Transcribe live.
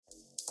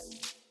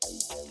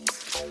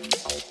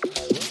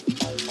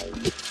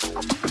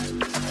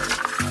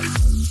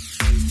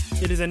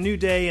It is a new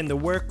day in the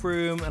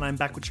workroom, and I'm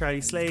back with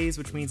Charlie Slays,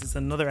 which means it's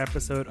another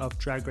episode of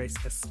Drag Race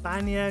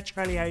Espana.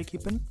 Charlie, how are you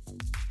keeping?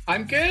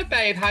 I'm good,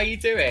 babe. How are you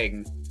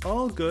doing?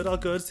 All good, all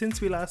good.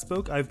 Since we last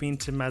spoke, I've been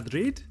to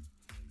Madrid.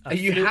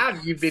 You've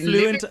been fluent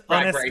living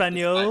on Drag Race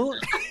Espanol.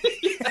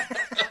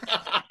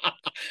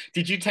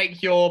 Did you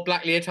take your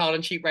black leotard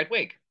and cheap red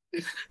wig?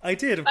 I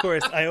did, of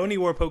course. I only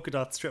wore polka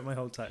dots throughout my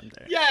whole time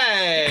there.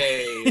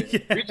 Yay! Yeah.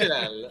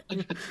 Original.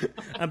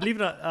 And believe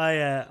it or not,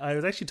 I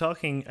was actually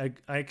talking.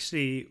 I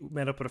actually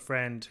met up with a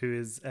friend who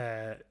is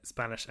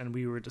Spanish, and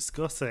we were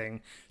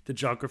discussing the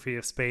geography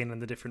of Spain and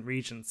the different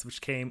regions,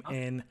 which came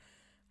in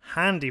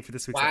handy for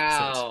this week's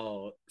episode.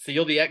 Wow. So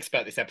you're the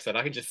expert this episode.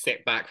 I can just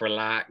sit back,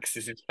 relax.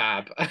 This is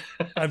fab.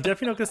 I'm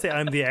definitely not going to say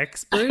I'm the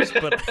expert,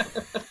 but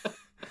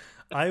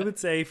I would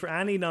say for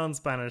any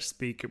non-Spanish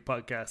speaker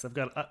podcast, I've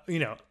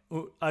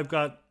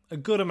got a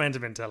good amount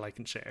of intel I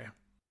can share.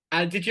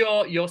 And did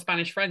your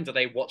Spanish friends, are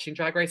they watching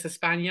Drag Race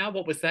Espana?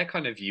 What was their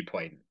kind of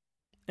viewpoint?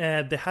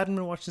 They hadn't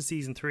been watching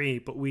season 3,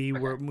 but we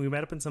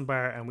met up in some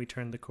bar and we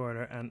turned the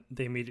corner and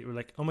they immediately were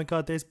like, "Oh my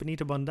god, there's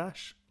Benita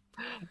Bondash."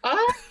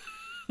 Oh.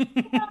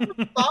 And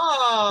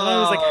I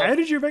was like, "How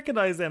did you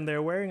recognize them?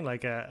 They're wearing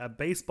like a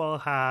baseball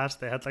hat.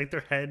 They had like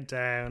their head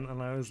down."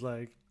 And I was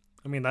like,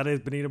 I mean, that is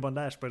Benita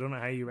Bondash, but I don't know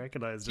how you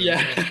recognized her.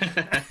 Yeah.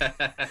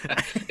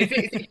 Is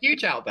it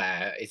huge out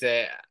there? Is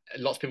it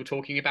lots of people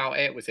talking about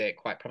it? Was it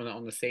quite prominent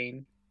on the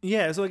scene?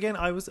 Yeah, so again,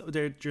 I was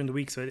there during the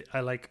week, so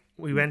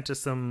we went to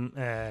some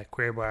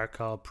queer bar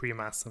called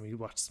Primas and we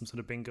watched some sort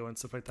of bingo and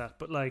stuff like that.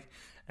 But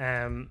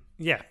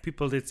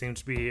people did seem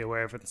to be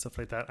aware of it and stuff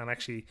like that. And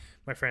actually,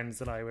 my friends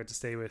that I went to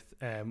stay with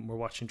were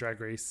watching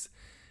Drag Race.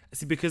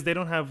 See, because they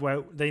don't have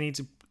they need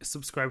to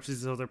subscribe to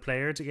this other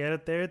player to get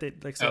it there. They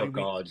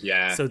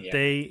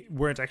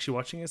weren't actually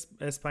watching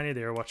Espana;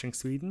 they were watching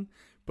Sweden.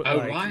 But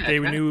they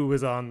knew it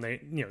was on.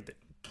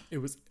 It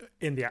was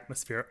in the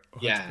atmosphere.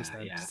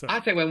 100%, yeah. So. I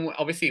think when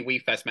obviously we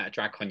first met at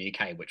DragCon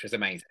UK, which was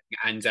amazing,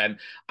 and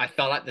I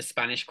felt like the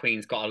Spanish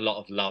Queens got a lot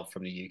of love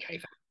from the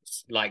UK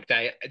fans. Like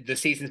the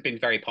season's been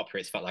very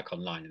popular. It's felt like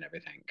online and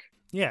everything.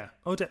 Yeah.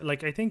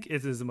 I think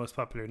it is the most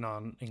popular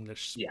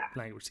non-English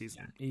language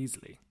season. Yeah.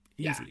 Easily.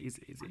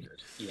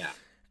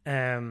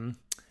 Yeah.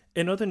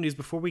 In other news,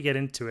 before we get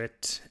into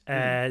it,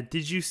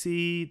 did you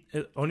see,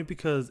 only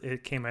because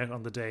it came out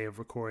on the day of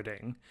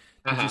recording,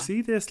 did you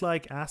see this,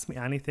 Ask Me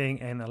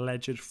Anything an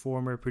alleged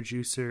former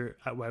producer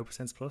at Wow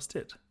Presents Plus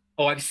did?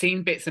 Oh, I've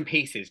seen bits and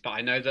pieces, but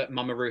I know that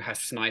Mama Ru has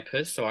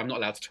snipers, so I'm not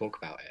allowed to talk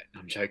about it.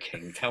 I'm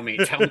joking. Tell me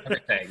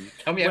everything.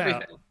 Tell me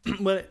everything.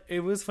 Well, it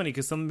was funny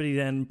because somebody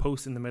then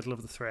posted in the middle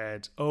of the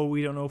thread, "Oh,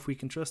 we don't know if we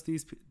can trust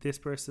this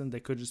person.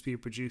 They could just be a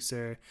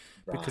producer."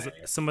 Right. Because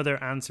some of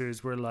their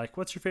answers were like,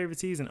 "What's your favorite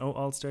season?" "Oh,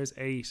 All Stars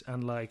 8."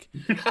 And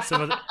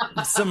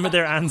some of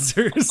their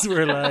answers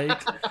were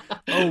like,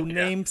 "Oh,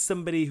 name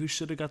somebody who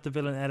should have got the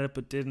villain edit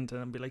but didn't."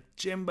 And I'd be like,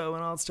 "Jimbo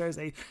and All Stars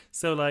 8."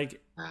 So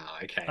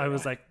I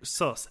was like,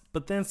 sus.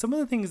 But then some of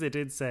the things they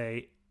did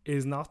say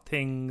is not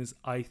things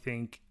I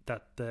think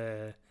that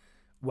the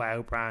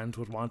WoW brand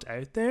would want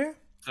out there.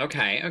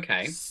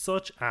 Okay.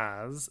 Such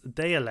as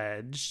they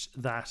alleged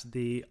that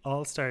the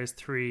All Stars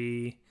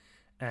 3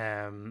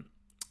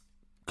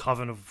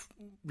 Coven of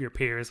Your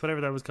Peers,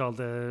 whatever that was called,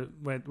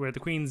 where the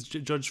queens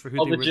judged for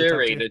who they were. The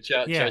jury, the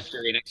judge,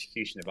 jury, and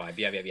executioner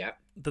vibe. Yeah.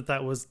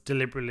 That was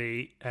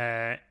deliberately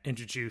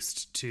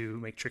introduced to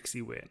make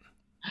Trixie win.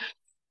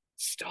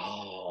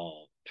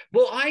 Stop.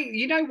 Well,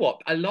 you know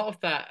what? A lot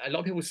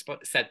of people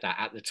said that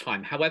at the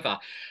time. However,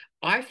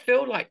 I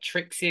feel like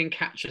Trixie and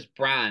Katja's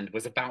brand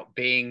was about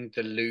being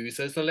the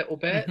losers a little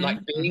bit,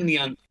 being the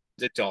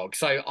underdog.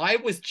 So I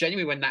was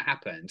genuinely, when that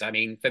happened, I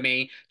mean, for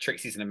me,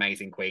 Trixie's an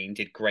amazing queen,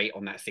 did great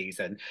on that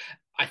season.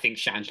 I think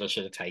Shangela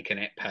should have taken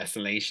it,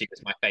 personally. She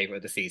was my favourite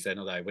of the season,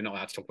 although we're not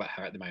allowed to talk about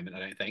her at the moment, I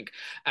don't think.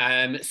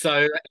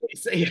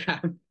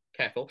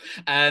 Careful.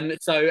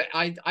 So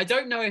I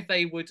don't know if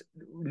they would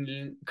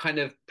kind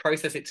of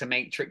process it to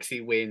make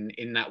Trixie win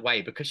in that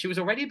way, because she was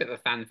already a bit of a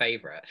fan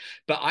favourite.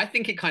 But I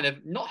think it kind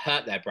of not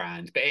hurt their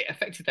brand, but it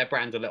affected their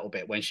brand a little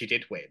bit when she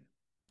did win.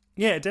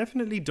 Yeah, it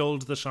definitely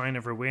dulled the shine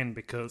of her win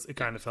because it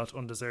kind of felt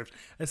undeserved,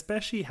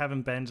 especially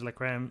having Ben de la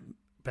Creme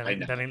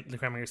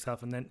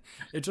herself, and then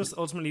it just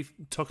ultimately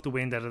took the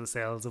wind out of the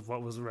sails of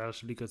what was a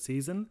relatively good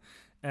season.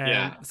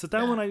 So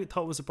that one I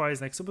thought was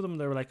surprising. Like, some of them,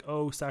 they were like,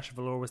 "Oh, Sasha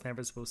Velour was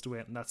never supposed to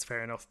win," and that's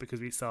fair enough because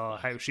we saw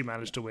how she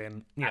managed to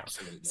win.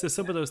 Absolutely. So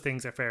some of those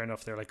things are fair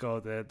enough. They're like, "Oh,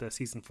 the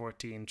season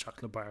 14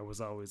 chocolate bar was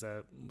always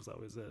a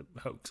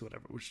hoax," or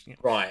whatever. Which,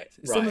 right.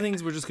 Some of the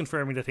things were just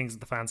confirming the things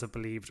that the fans have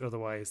believed.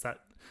 Otherwise, that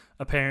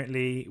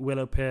apparently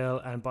Willow Pill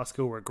and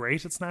Bosco were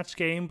great at Snatch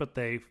Game, but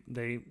they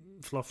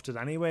fluffed it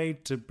anyway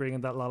to bring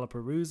in that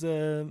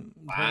Lollapalooza.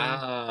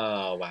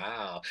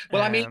 Wow.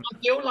 well. Well, I mean, I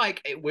feel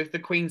like with the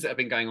queens that have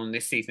been going on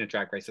this season of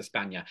Drag Race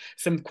Espana,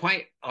 some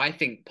quite, I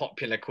think,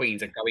 popular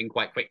queens are going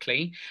quite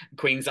quickly.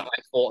 Queens that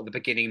I thought at the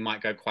beginning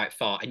might go quite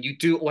far. And you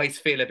do always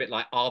feel a bit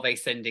like, are they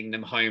sending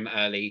them home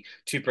early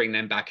to bring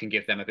them back and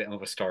give them a bit more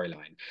of a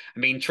storyline? I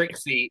mean,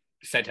 Trixie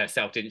said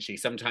herself, didn't she?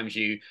 Sometimes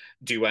you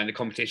do well in the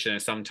competition,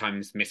 and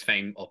sometimes Miss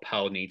Fame or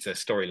Pearl needs a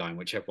storyline,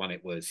 whichever one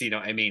it was. You know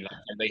what I mean? Like,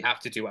 they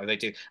have to do whatever they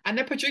do, and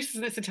they're producers,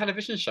 and it's a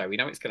television show. We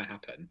know it's going to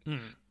happen.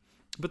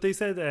 But they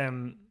said,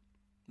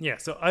 yeah.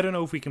 So I don't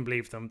know if we can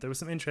believe them. There were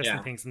some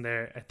interesting things in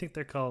there. I think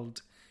they're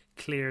called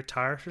Clear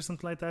Tart or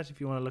something like that. If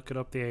you want to look it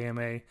up, the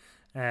AMA.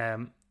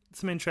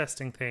 Some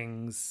interesting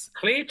things.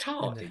 Clear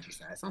Tart? Did you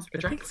say? It sounds like a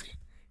drag.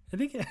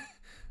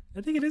 I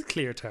think it is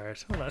Clear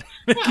Tart. Hold on.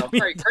 Wow,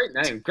 great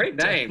name. Great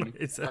name.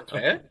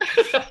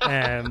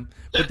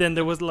 But then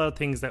there was a lot of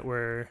things that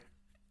were,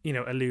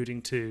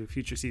 alluding to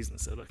future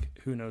seasons. So, look,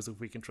 who knows if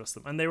we can trust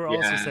them? And they were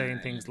also saying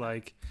things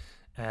like,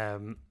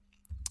 I'm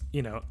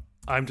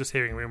just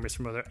hearing rumors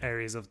from other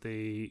areas of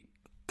the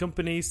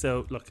company.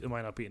 So, look, it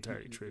might not be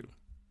entirely true.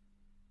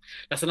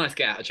 That's a nice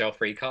get out of jail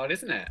free card,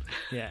 isn't it?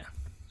 Yeah.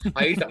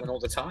 I use that one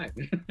all the time.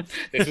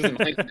 This wasn't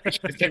my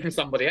information. It came from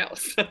somebody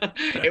else.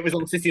 It was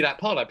on Sissy That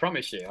Pod, I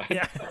promise you.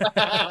 Yeah.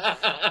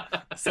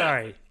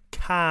 Sorry.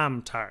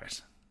 Cam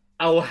Tart.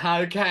 Oh,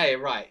 okay,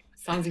 right.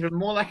 Sounds even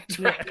more like a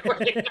drag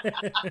queen.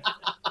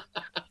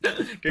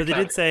 But they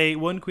did say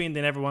one queen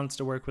they never wants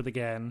to work with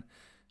again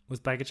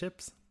was Bag of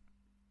Chips.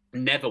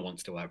 Never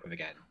wants to work with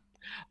again.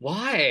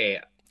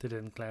 Why? They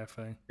didn't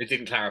clarify. They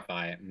didn't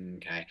clarify.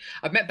 Okay.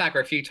 I've met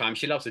Bagger a few times.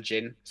 She loves a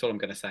gin. That's all I'm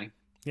going to say.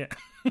 Yeah.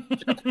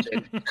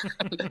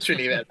 Let's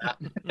really leave it at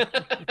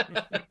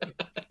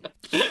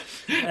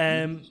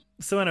that.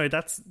 So anyway,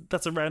 that's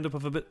a roundup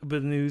of a bit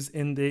of news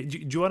in the.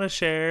 Do you want to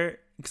share?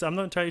 Because I'm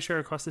not entirely sure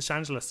across the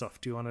Shangela stuff.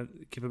 Do you want to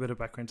give a bit of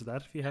background to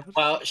that if you have it?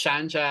 Well,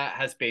 Shanja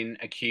has been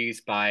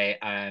accused by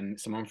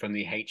someone from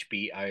the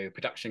HBO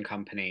production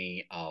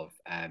company of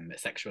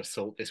sexual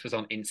assault. This was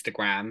on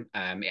Instagram.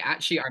 I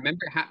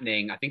remember it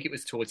happening. I think it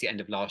was towards the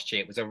end of last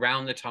year. It was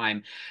around the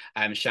time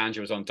Shanja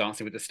was on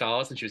Dancing with the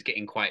Stars, and she was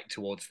getting quite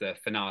towards the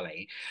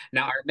finale.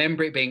 Now, I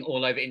remember it being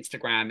all over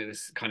Instagram. It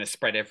was kind of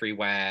spread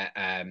everywhere.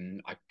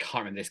 I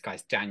can't remember this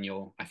guy's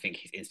Daniel. I think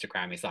his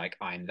Instagram is like,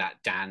 I'm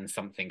that Dan,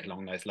 something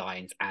along those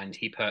lines. And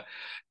he put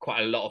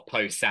quite a lot of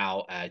posts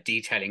out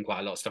detailing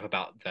quite a lot of stuff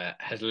about that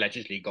has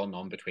allegedly gone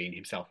on between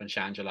himself and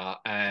Shangela.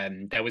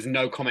 There was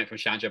no comment from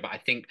Shangela, but I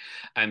think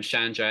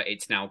Shangela,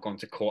 it's now gone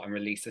to court and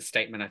released a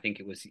statement. I think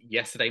it was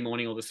yesterday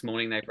morning or this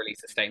morning they've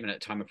released a statement at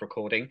the time of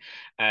recording,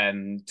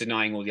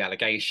 denying all the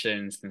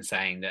allegations and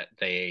saying that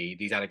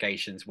these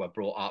allegations were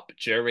brought up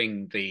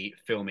during the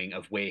filming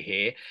of We're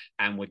Here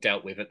and were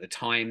dealt with at the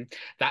time.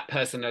 That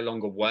person no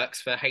longer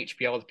works for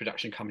HBO, the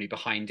production company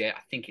behind it.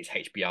 I think it's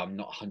HBO. I'm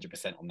not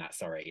 100% on that,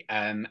 sorry.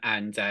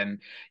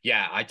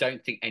 I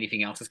don't think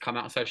anything else has come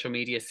out on social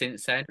media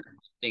since then.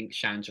 I think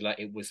Shangela,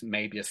 it was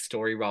maybe a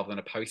story rather than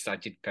a post. I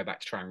did go back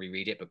to try and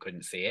reread it but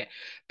couldn't see it,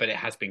 but it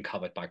has been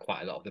covered by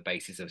quite a lot of the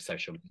bases of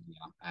social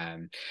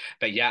media.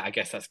 But yeah, I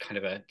guess that's kind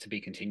of a to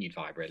be continued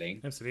vibe, really.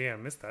 Absolutely. I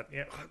missed that.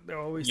 Yeah, they're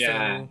always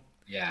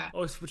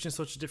always put you in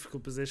such a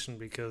difficult position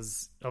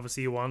because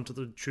obviously you want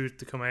the truth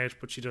to come out,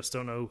 but you just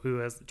don't know who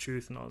has the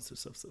truth and all this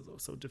stuff.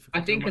 So difficult.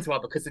 I think as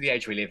well, because of the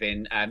age we live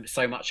in,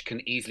 so much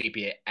can easily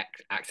be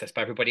accessed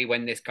by everybody.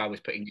 When this guy was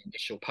putting the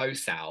initial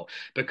posts out,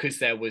 because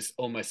there was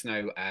almost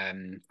no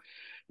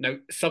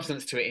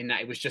substance to it in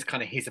that it was just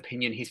kind of his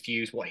opinion, his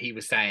views, what he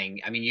was saying.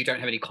 I mean, you don't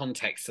have any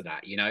context to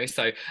that,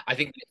 So I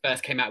think when it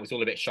first came out, it was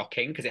all a bit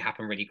shocking because it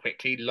happened really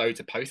quickly, loads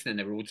of posts, and then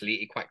they were all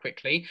deleted quite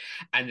quickly.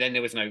 And then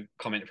there was no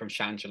comment from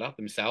Shangela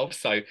themselves.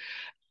 So,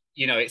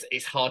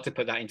 it's hard to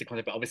put that into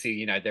context, but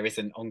obviously, there is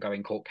an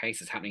ongoing court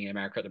case that's happening in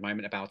America at the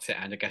moment about it.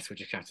 And I guess we'll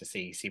just have to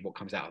see what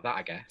comes out of that,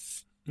 I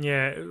guess.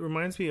 Yeah, it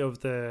reminds me of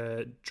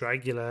the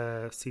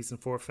Dragula season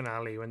 4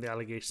 finale when the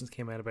allegations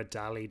came out about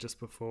Dali just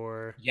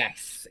before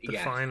the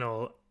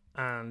final,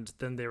 and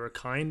then they were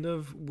kind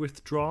of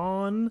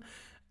withdrawn.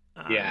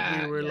 We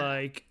were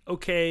like,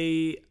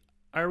 okay,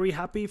 are we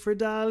happy for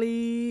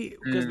Dali?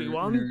 Because we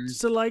want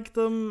to like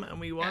them and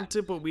we want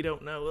to, but we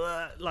don't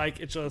know.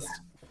 It just...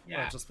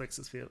 Yeah, it just makes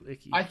us feel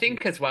icky. I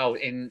think as well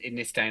in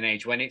this day and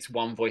age, when it's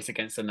one voice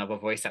against another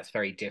voice, that's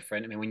very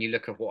different. I mean, when you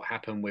look at what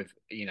happened with,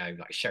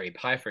 like Sherry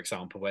Pie, for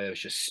example, where there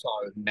was just so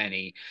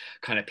many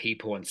kind of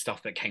people and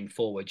stuff that came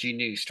forward, you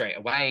knew straight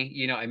away,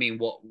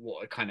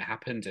 what kind of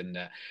happened, and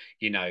that,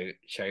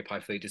 Sherry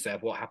Pie fully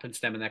deserve what happened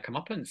to them and their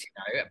comeuppance,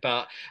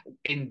 But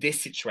in this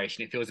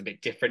situation, it feels a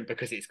bit different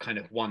because it's kind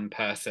of one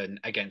person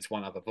against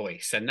one other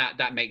voice, and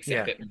that makes it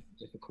a bit more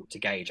difficult to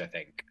gauge, I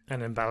think.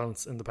 An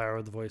imbalance in the power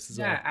of the voice as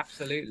well. Yeah,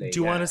 absolutely. Do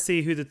you want to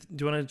see do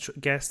you want to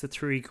guess the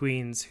 3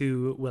 queens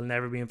who will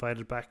never be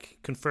invited back?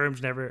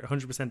 Confirmed, never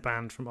 100%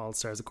 banned from All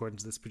Stars, according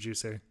to this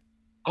producer.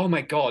 Oh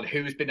my God,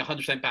 who's been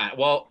 100% banned?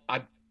 Well,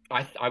 I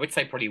would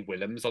say probably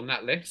Willem's on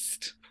that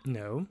list.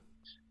 No.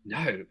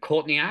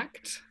 Courtney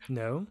Act?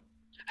 No.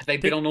 Have they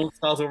been on All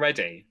Stars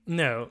already?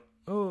 No.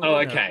 Oh,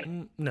 okay.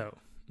 No.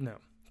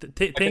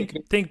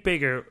 Think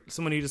bigger.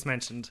 Someone you just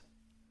mentioned.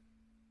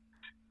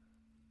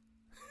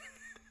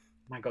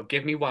 my God,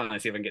 give me one.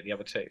 Let's see if I can get the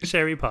other two.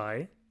 Sherry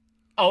pie.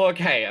 Oh,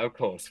 okay, of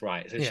course,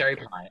 right. So Yeah. Sherry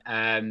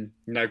Pie.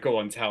 No, go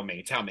on, tell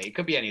me. Tell me. It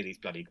could be any of these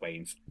bloody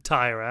queens.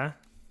 Tyra.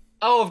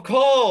 Oh, of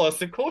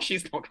course. Of course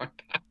she's not going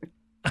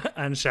back.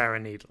 And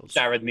Sharon Needles.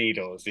 Sharon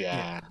Needles,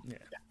 Yeah. yeah.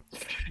 Yeah.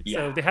 Yeah.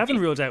 So they haven't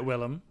ruled out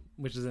Willem,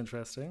 which is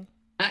interesting.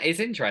 That is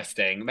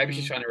interesting. Maybe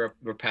she's trying to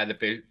repair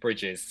the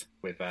bridges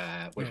with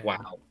Yeah.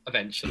 WoW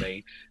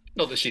eventually.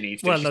 Not that she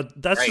needs to. Well, She's no,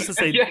 that's great. just to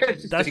say Yeah,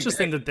 that's she's just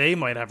saying great. that they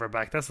might have her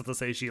back. That's not to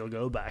say she'll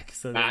go back.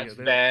 So there you That's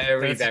go. very,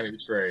 That's- very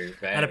true.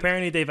 Very. And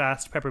apparently they've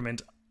asked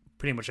Peppermint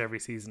pretty much every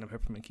season, and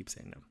Peppermint keeps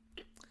saying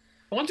no.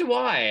 I wonder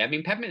why. I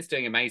mean, Peppermint's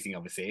doing amazing,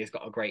 obviously. He's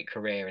got a great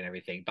career and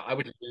everything, but I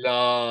would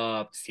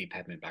love to see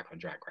Peppermint back on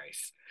Drag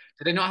Race.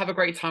 Did they not have a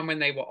great time when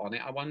they were on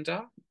it, I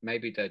wonder?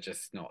 Maybe they're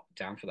just not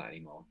down for that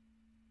anymore.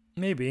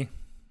 Maybe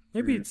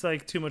it's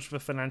like too much of a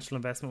financial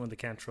investment when they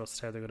can't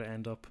trust how they're going to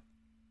end up.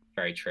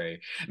 Very true.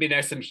 I mean,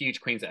 there's some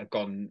huge queens that have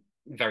gone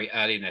very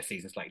early in their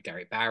seasons, like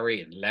Derek Barry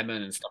and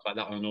Lemon and stuff like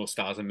that on All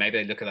Stars, and maybe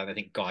they look at that and they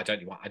think, God, I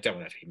don't want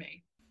that to be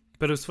me.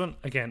 But it was fun.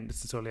 Again,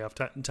 this is totally off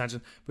tangent. But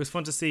it was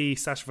fun to see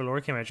Sasha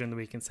Velour came out during the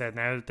week and said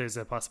now that there's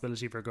a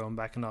possibility for going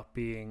back and not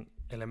being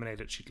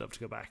eliminated, she'd love to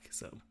go back.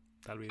 So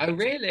that'll be Oh, amazing.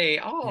 really?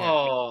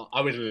 Oh, I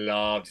would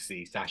love to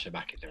see Sasha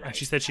back in the race. And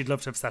she said she'd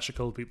love to have Sasha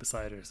Colby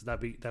beside her. So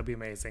that'd be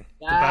amazing.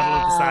 The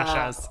battle of the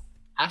Sashas.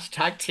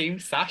 Hashtag Team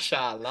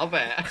Sasha. Love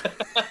it.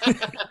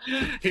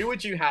 Who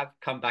would you have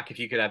come back if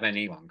you could have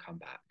anyone come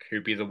back?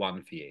 Who'd be the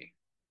one for you?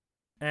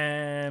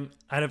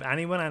 Out of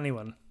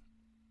anyone.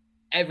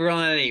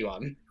 Everyone,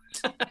 anyone.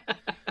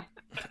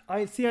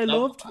 I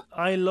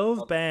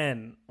love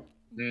Ben,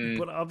 Mm.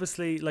 but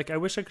obviously, like, I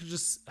wish I could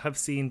just have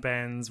seen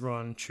Ben's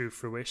run true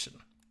fruition.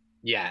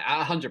 Yeah,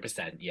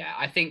 100%. Yeah,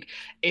 I think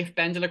if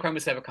Ben de la Creme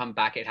was to ever come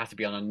back, it has to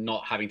be on a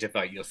not having to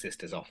vote your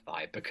sisters off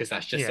vibe because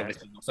that's just Yeah.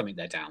 obviously not something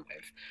they're down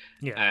with.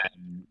 Yeah,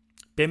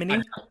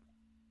 Bimini,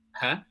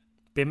 Huh?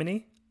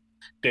 Bimini.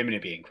 Bimini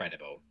would be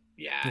incredible.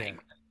 Yeah. Yeah.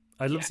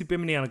 I'd love to see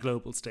Bimini on a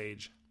global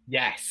stage.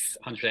 Yes,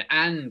 100%.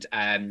 And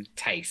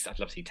Taste. I'd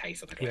love to see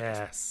Taste on the global stage.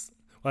 Yes.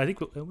 Well, I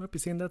think we'll might be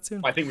seeing that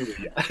soon. I think we would.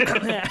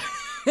 Yeah.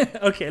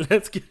 Okay,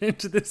 let's get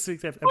into this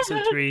week's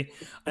episode 3.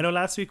 I know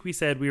last week we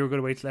said we were going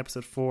to wait till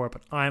episode 4,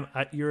 but I'm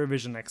at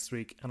Eurovision next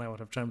week and I won't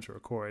have time to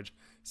record,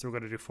 so we're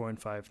going to do 4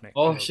 and 5 next.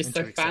 Oh, she's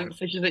so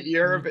fancy. She's at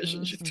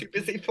Eurovision. She's too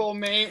busy for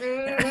me.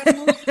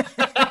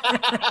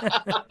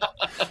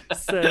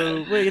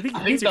 So wait, I think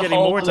I you're think getting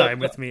more time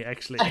with me,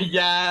 actually.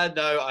 Yeah,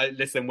 no.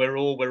 Listen, we're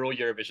all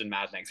Eurovision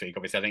mad next week.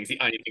 Obviously, I think it's the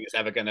only thing that's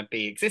ever going to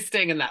be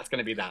existing, and that's going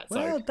to be that.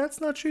 Well, So that's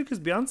not true because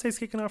Beyonce's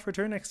kicking off her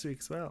tour next week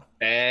as well.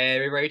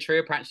 very, very true.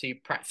 Apparently,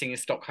 practicing in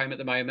Stockholm at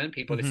the moment.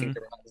 People listening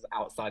to us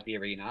outside the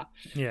arena.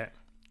 Yeah.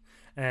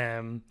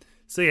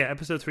 So yeah,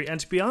 episode 3. And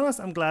to be honest,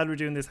 I'm glad we're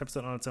doing this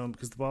episode on its own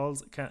because the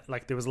balls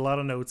like there was a lot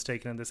of notes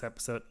taken in this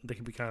episode. There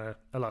can be kind of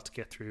a lot to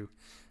get through.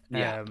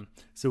 Yeah.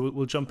 So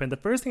we'll jump in. The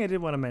first thing I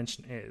did want to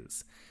mention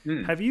is,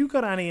 have you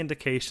got any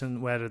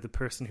indication whether the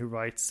person who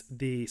writes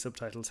the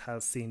subtitles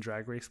has seen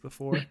Drag Race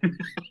before?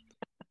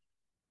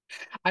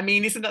 I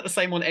mean, isn't that the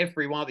same on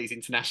every one of these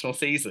international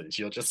seasons?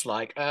 You're just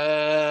like,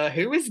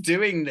 who is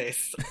doing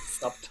this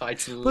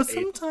subtitle? But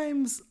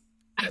sometimes,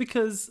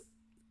 because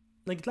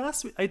like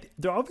last week,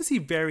 they're obviously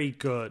very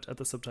good at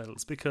the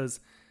subtitles because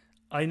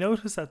I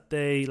noticed that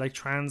they like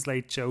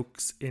translate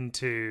jokes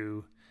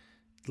into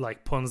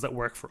like puns that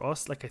work for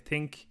us. Like I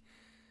think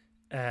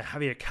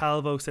Javier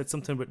Calvo said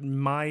something with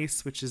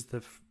mice, which is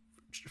the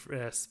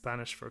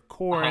Spanish for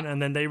corn,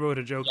 and then they wrote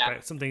a joke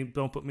about something.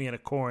 Don't put me in a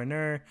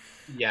corner.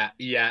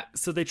 Yeah.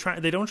 So they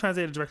don't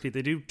translate it directly.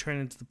 They do turn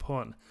it into the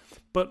pun.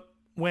 But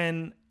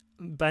when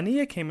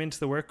Bania came into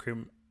the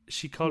workroom,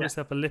 she called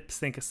herself a lip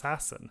sync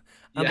assassin,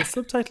 and the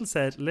subtitle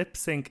said lip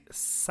sync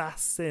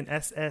assassin,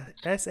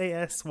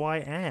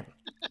 SASYN.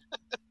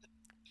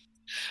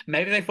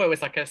 Maybe they thought it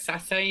was like a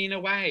assassin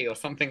away or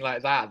something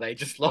like that. They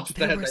just lost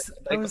their.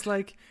 I was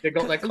like, they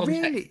got their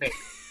context. Really? Mixed.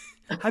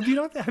 Have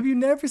you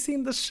never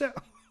seen the show?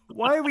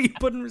 Why are we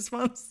putting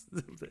responses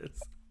of this?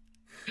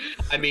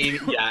 I mean,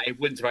 yeah, it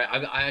wouldn't. Right.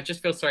 I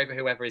just feel sorry for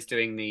whoever is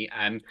doing the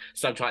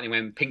subtitling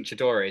when Pink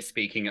Chadora is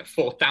speaking at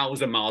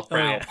 4,000 miles per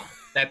hour. Yeah.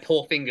 Their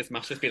poor fingers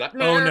must just be like,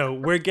 oh no,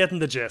 we're getting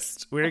the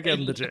gist. We're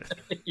getting the gist.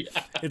 Yeah.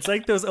 It's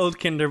like those old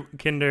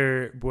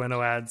Kinder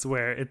Bueno ads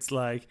where it's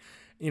like,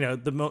 you know,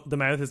 the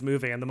mouth is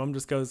moving and the mum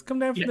just goes, "Come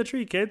down from the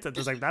tree, kids." And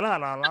it's like, la la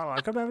la la,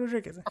 come down from the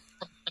tree, kids.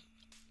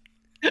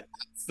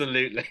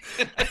 Absolutely.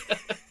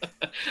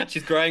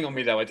 She's growing on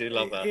me though. I do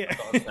love her. Yeah.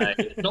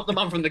 Not the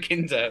mum from the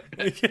Kinder.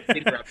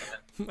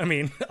 I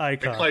mean,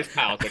 icon. They're close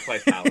pals. They're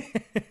close pals.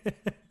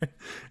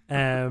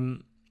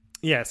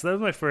 Yeah, so that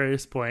was my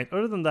first point.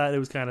 Other than that, it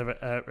was kind of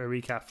a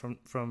recap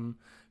from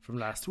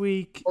last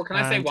week. Or can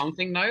I say one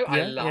thing though?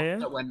 I love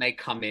that when they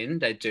come in,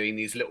 they're doing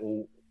these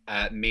little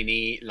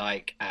mini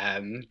like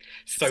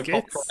soap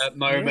opera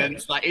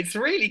moments. Like it's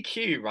really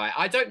cute, right?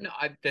 I don't know.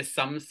 There's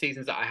some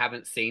seasons that I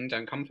haven't seen.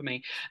 Don't come for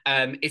me.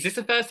 Is this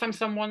the first time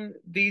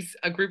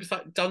a group has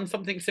like done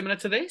something similar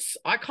to this?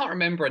 I can't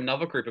remember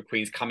another group of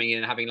queens coming in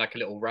and having like a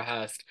little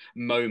rehearsed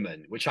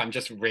moment, which I'm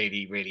just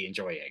really, really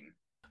enjoying.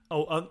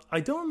 Oh, I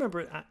don't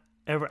remember it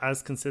ever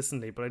as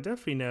consistently, but I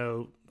definitely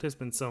know there's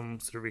been some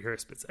sort of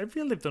rehearsed bits. I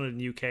feel they've done it in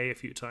the UK a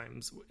few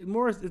times.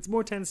 It's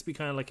more tends to be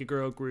kind of like a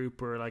girl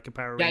group or like a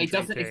Power Yeah, it Ranger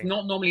doesn't. It's thing.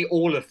 not normally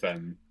all of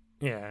them.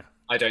 Yeah,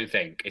 I don't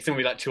think it's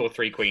normally like two or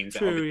three queens that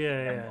true. obviously Yeah,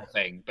 do their yeah, little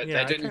thing, but yeah.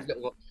 they're I doing can't. these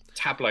little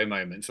tableau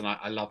moments, and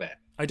I love it.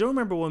 I don't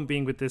remember one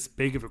being with this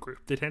big of a group.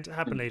 They tend to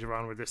happen later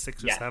on where there's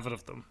six or Yes. seven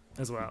of them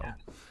as well.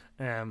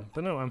 Yeah.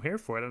 But no, I'm here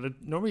for it. And it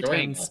normally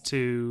Enjoying tends it.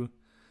 to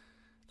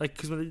like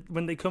because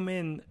when they come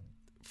in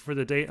for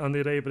the day on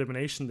the day of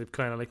elimination, they've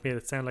kind of like made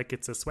it sound like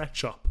it's a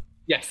sweatshop.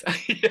 Yes.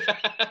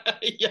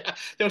 Yeah.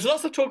 There was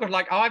lots of talk of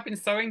like, oh, I've been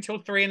sewing till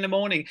 3 in the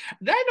morning.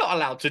 They're not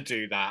allowed to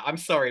do that. I'm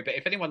sorry, but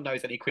if anyone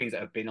knows any queens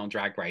that have been on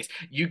Drag Race,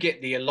 you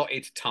get the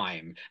allotted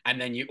time and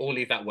then you all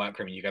leave that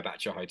workroom and you go back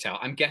to your hotel.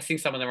 I'm guessing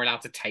some of them are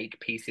allowed to take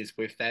pieces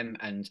with them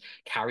and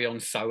carry on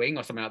sewing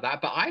or something like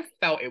that. But I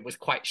felt it was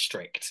quite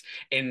strict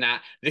in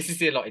that this is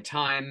the allotted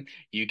time.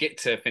 You get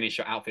to finish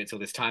your outfit till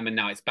this time, and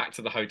now it's back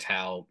to the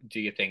hotel, do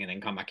your thing, and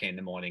then come back in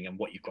the morning. And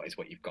what you've got is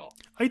what you've got.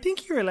 I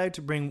think you're allowed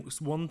to bring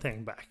one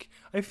thing back.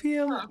 I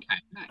feel Oh, okay,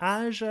 nice.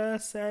 Aja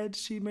said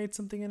she made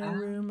something in her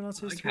room and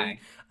also Okay.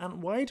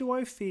 And why do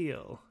I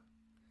feel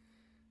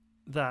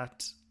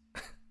that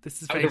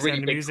this is That was very a really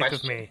sound big music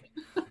of question. me?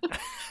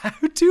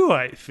 How do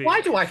I feel?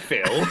 Why do I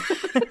feel?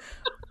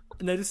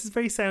 No, this is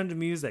very sound of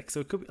music, so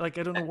it could be like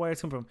I don't know where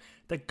it's come from.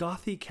 That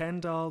Gothy Ken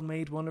doll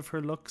made one of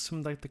her looks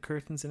from like the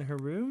curtains in her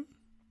room.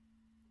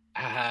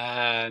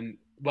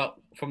 Well,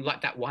 from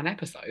like that one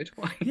episode.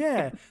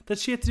 Yeah, that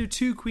she had to do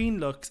two queen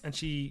looks, and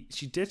she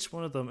ditched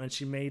one of them, and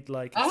she made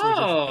like a sort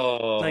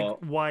of Oh, like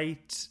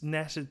white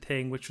netted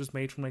thing, which was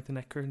made from like the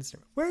neck curtains.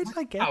 Where did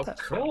I get how that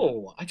from?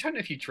 cool! I don't know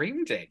if you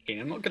dreamed it, King.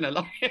 I'm not gonna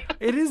lie.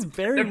 It is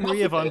very There must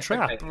Maria have Von been.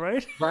 Trapp, Okay.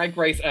 right? Drag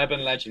Race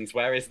Urban Legends.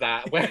 Where is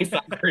that? Where is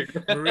that group?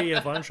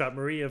 Maria Von Trapp,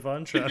 Maria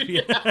Von Trapp.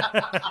 Yeah.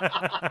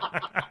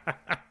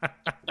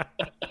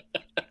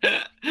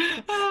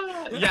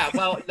 Yeah,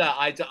 well, no,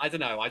 I don't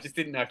know. I just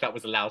didn't know if that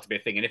was allowed to be a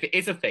thing. And if it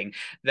is a thing,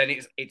 then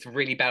it's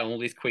really bad on all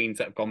these queens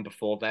that have gone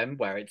before them,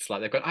 where it's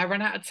like they've gone, I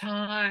ran out of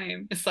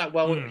time. It's like,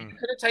 well, you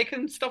could have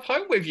taken stuff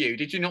home with you.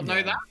 Did you not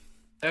know that?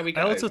 There we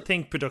go. I also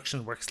think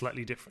production works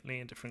slightly differently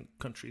in different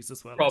countries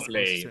as well.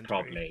 Probably,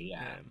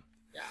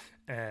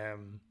 yeah.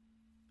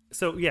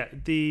 So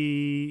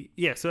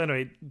so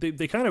anyway,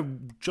 they kind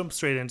of jump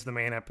straight into the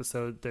main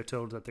episode. They're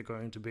told that they're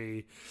going to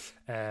be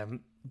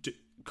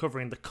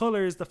covering the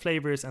colors, the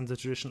flavors, and the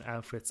traditional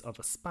outfits of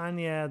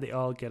Espana. They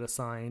all get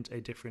assigned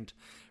a different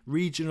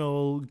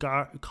regional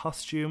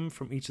costume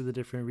from each of the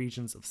different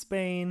regions of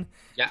Spain.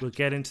 Yeah. We'll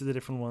get into the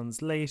different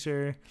ones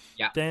later.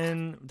 Yeah.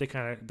 Then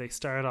they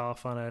start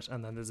off on it,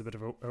 and then there's a bit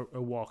of a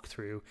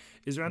walkthrough.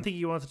 Is there anything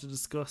you wanted to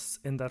discuss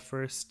in that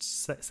first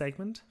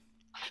segment?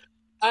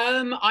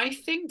 I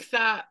think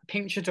that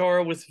Pink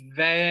Chadora was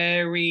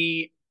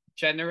very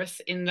generous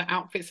in the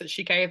outfits that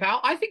she gave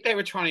out. I think they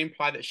were trying to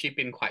imply that she'd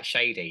been quite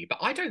shady, but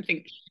I don't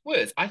think she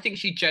was. I think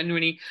she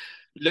genuinely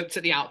looked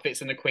at the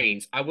outfits and the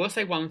queens. I will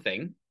say one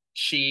thing.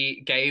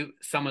 She gave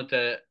some of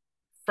the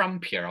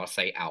frumpier, I'll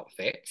say,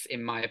 outfits,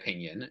 in my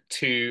opinion,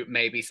 to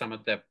maybe some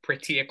of the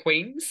prettier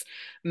queens.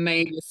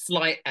 Maybe a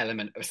slight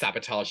element of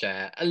sabotage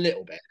there, a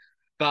little bit.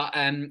 But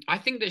I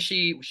think that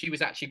she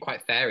was actually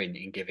quite fair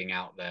in giving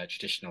out the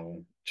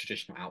traditional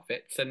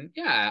outfits. And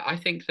yeah, I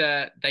think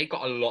that they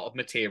got a lot of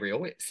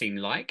material, it seemed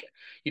like.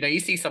 You know, you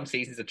see some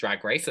seasons of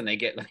Drag Race and they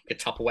get like a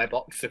Tupperware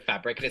box of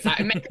fabric and it's like,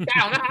 make it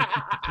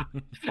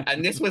down.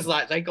 And this was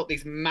like, they got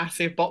these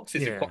massive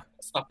boxes of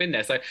stuff in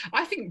there. So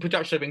I think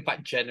production have been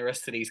quite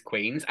generous to these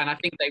queens. And I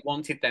think they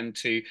wanted them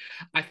to,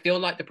 I feel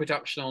like the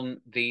production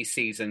on these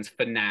seasons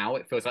for now,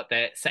 it feels like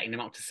they're setting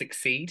them up to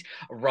succeed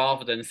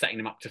rather than setting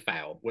them up to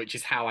fail, which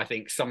is how I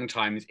think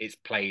sometimes it's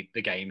played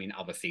the game in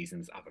other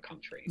seasons, other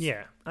countries.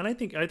 Yeah, and I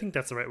think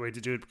that's the right way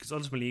to do it, because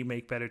ultimately you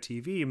make better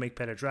TV, you make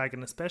better drag,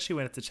 and especially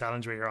when it's a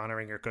challenge where you're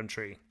honouring your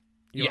country,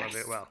 you want to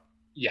do it well.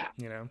 Yeah.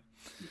 You know?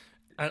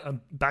 And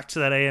back to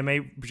that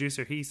AMA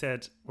producer, he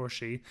said, or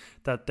she,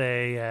 that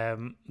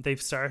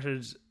they've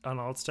started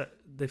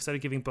they've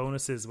started giving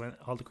bonuses when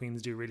all the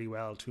queens do really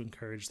well to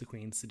encourage the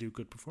queens to do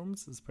good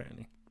performances,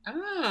 apparently.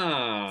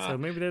 Ah, so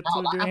maybe that's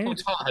what they're doing. Apple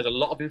Tart had a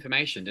lot of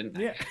information, didn't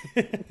they?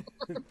 Yeah,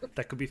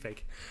 that could be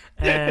fake.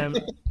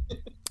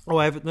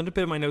 I have another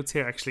bit of my notes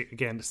here. Actually,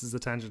 again, this is a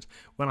tangent.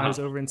 When I was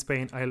over in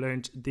Spain, I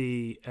learned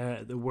the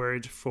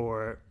word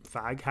for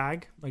fag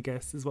hag, I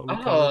guess is what we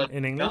call it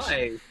in English,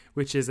 nice.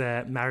 Which is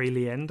Mari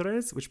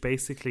Liendres, which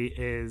basically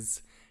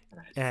is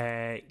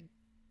gay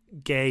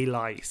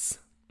lice.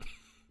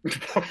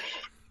 Stop.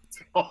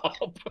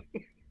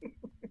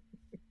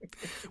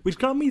 Which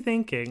got me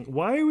thinking,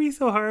 why are we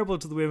so horrible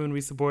to the women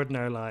we support in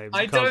our lives?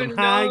 We call them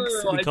hags,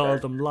 we call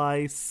them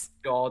lice.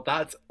 God,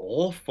 that's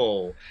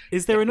awful.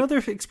 Is there another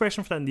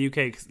expression for that in the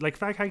UK? 'Cause, like,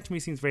 fag hag to me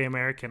seems very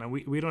American, and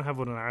we don't have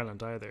one in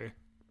Ireland either.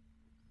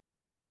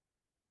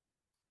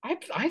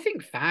 I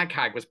think fag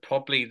hag was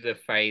probably the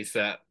phrase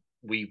that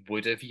we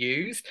would have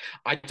used.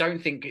 I don't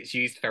think it's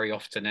used very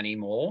often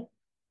anymore.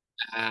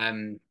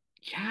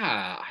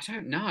 Yeah, I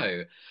don't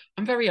know.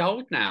 I'm very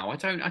old now. I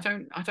don't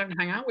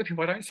hang out with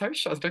people. I don't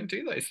socialize. I don't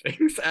do those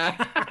things.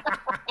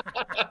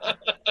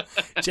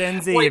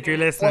 Gen Z, Oi, if you're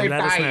listening, oi,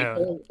 let us babe,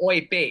 know.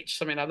 oi, bitch,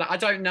 something like that. I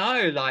don't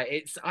know. Like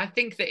it's. I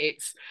think that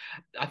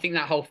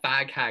whole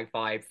fag hag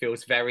vibe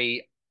feels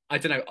very, I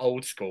don't know,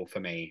 old school for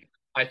me.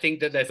 I think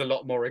that there's a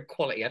lot more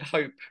equality and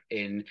hope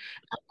in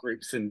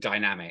groups and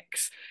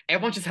dynamics.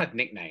 Everyone just had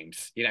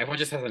nicknames, everyone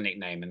just has a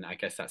nickname, and I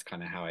guess that's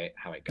kind of how it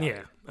Yeah,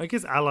 goes. I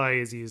guess ally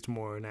is used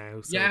more now,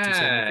 so to a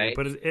certain degree, Yeah,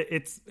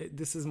 but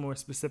this is more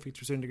specific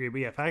to a certain degree.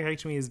 But yeah, Fag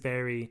to me is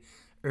very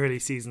early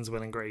seasons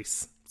Will and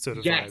Grace sort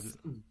of yes, vibes.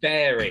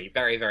 very,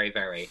 very, very,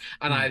 very.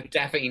 And Hmm. I've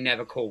definitely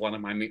never called one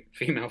of my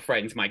female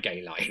friends my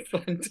gay life.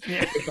 And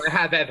Yeah. if I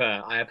have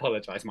ever, I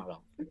apologize, my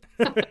love.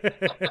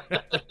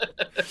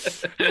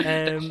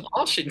 They're um.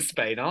 harsh in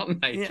Spain,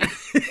 aren't they? Yeah.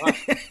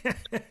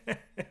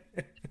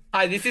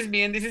 Hi, this is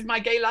me, and this is my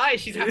gay life.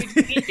 She's happy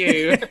to meet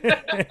you.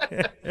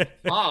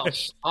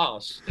 Harsh,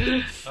 harsh.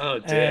 Oh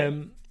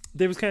dear.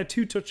 There was kind of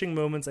two touching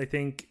moments, I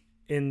think,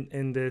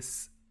 in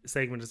this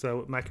segment as well,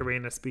 with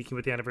Macarena speaking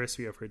with the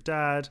anniversary of her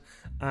dad,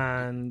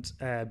 and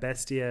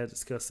Bestia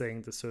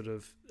discussing the sort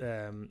of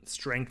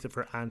strength of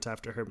her aunt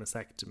after her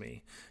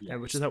mastectomy, which I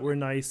Yes. thought were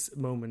nice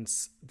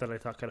moments that I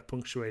thought kind of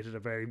punctuated a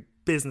very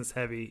business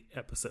heavy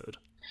episode.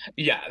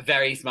 Yeah,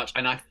 very much.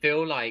 And I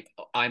feel like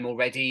I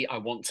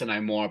want to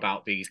know more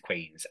about these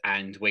queens.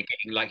 And we're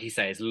getting, like you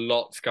say, there's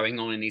lots going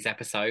on in these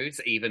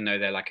episodes, even though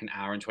they're like an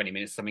hour and 20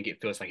 minutes, something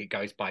it feels like it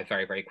goes by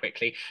very, very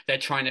quickly. They're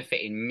trying to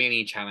fit in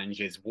mini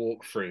challenges,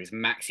 walkthroughs,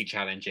 maxi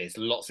challenges,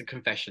 lots of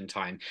confession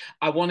time.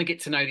 I want to get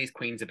to know these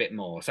queens a bit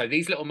more. So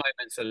these little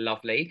moments are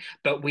lovely,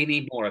 but we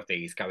need more of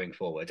these going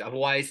forward.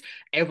 Otherwise,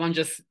 everyone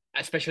just,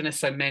 especially when there's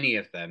so many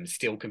of them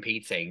still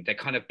competing, they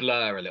kind of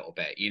blur a little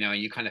bit,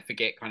 and you kind of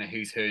forget kind of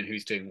who's who and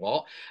who's doing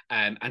what,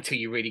 until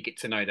you really get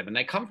to know them. And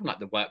they come from like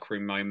the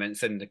workroom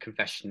moments and the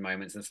confession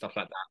moments and stuff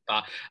like that.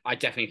 But I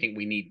definitely think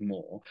we need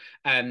more.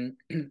 Um,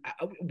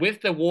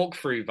 with the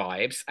walkthrough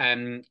vibes,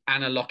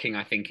 Anna Locking,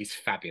 I think, is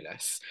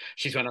fabulous.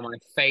 She's one of my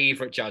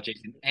favorite judges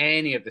in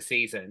any of the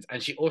seasons.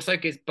 And she also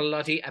gives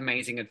bloody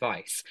amazing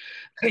advice.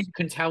 You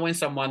can tell when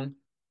someone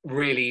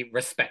really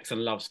respects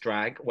and loves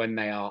drag when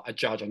they are a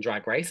judge on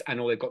Drag Race, and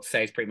all they've got to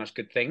say is pretty much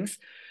good things.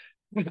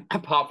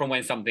 Apart from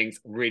when something's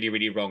really,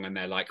 really wrong, and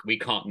they're like, we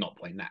can't not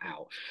point that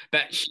out.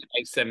 But she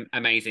gave some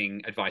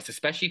amazing advice,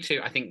 especially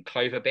to, I think,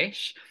 Clover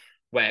Bish,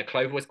 where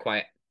Clover was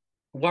quite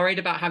worried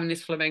about having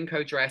this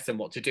flamenco dress and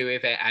what to do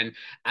with it. And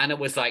Anna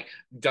was like,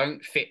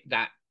 don't fit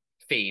that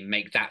theme,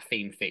 make that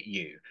theme fit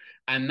you.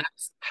 And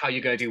that's how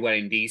you're going to do well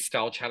in these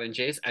style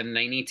challenges. And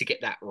they need to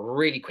get that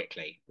really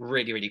quickly,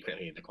 really, really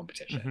quickly in the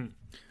competition. Mm-hmm.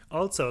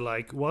 Also,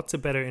 like, what's a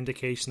better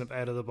indication of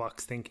out of the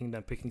box thinking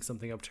than picking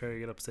something up,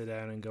 turning it upside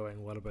down, and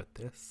going, "What about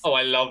this?" Oh,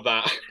 I love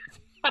that.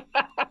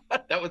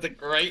 That was a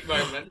great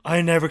moment.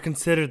 I never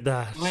considered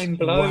that. Mind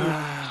blown.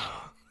 Wow.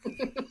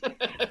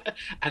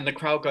 And the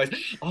crowd goes,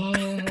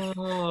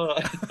 oh.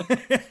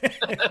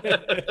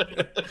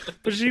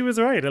 But she was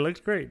right. It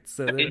looked great.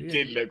 So It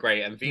did look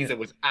great. And Visa Yeah.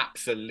 was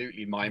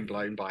absolutely mind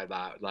blown by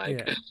that. Like,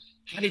 Yeah.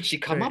 how did she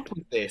come Great. up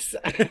with this?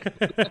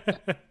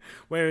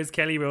 Whereas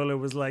Kelly Rowland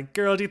was like,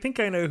 "Girl, do you think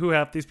I know who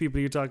half these people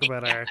you talk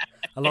about are?"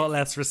 A lot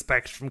less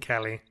respect from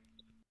Kelly.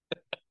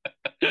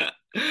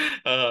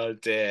 Oh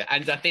dear.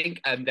 And I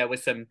think there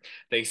was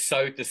they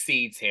sowed the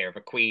seeds here of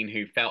a queen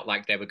who felt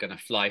like they were going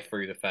to fly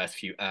through the first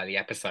few early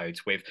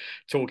episodes with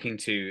talking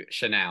to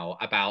Chanel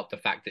about the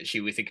fact that she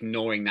was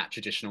ignoring that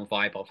traditional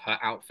vibe of her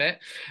outfit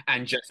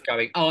and just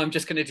going, oh, I'm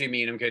just going to do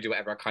me and I'm going to do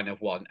whatever I kind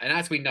of want. And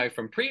as we know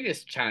from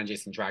previous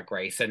challenges in Drag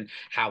Race and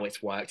how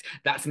it's worked,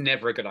 that's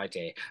never a good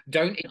idea.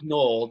 Don't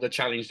ignore the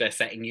challenge they're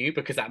setting you,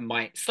 because that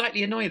might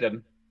slightly annoy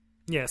them.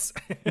 Yes.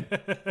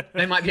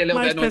 They might be a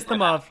little bit Might annoyed piss by them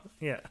that. off.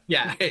 Yeah.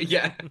 Yeah,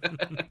 yeah.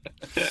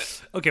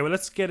 Okay, well,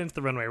 let's get into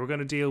the runway. We're going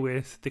to deal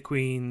with the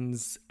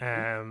queens,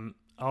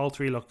 all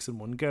three looks in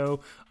one go.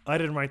 I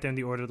didn't write down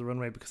the order of the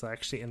runway because I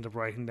actually ended up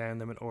writing down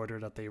them in order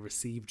that they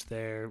received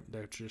their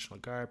traditional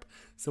garb.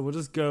 So we'll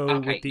just go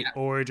with the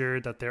order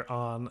that they're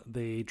on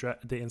the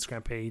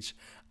Instagram page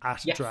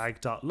at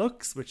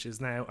drag.looks, which is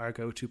now our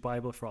go-to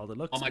Bible for all the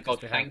looks. Oh my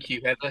God, thank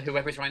you.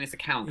 Whoever's running this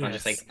account, can I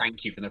just say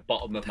thank you from the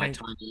bottom of my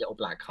tiny little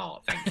black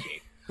heart. Thank you.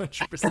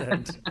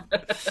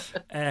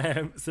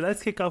 100%. So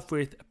let's kick off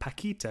with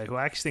Paquita, who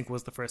I actually think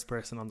was the first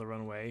person on the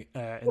runway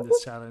in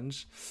this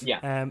challenge.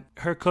 Yeah.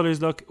 Her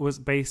colors look was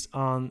based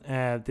on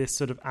this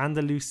sort of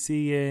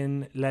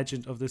Andalusian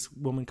legend of this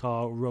woman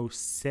called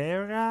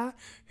Rosera,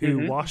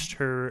 who washed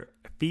her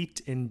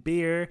feet in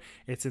beer.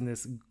 It's in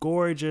this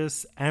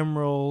gorgeous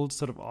emerald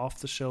sort of off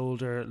the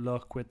shoulder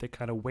look with the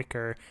kind of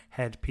wicker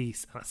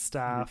headpiece and a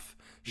staff.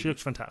 She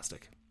looks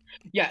fantastic.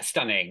 Yeah,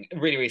 stunning.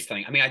 Really, really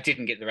stunning. I mean, I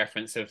didn't get the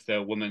reference of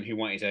the woman who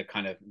wanted to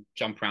kind of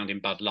jump around in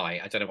Bud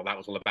Light. I don't know what that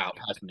was all about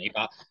personally,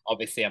 but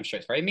obviously I'm sure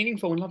it's very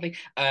meaningful and lovely.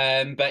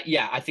 But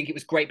yeah, I think it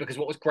was great because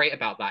what was great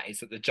about that is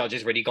that the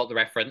judges really got the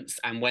reference,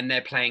 and when they're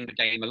playing the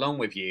game along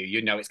with you,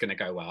 you know it's going to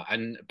go well.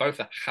 And both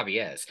the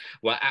Javier's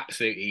were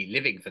absolutely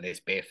living for this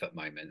barefoot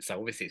moment. So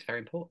obviously it's very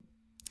important.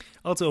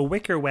 Also, a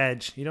wicker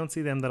wedge. You don't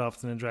see them that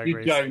often in Drag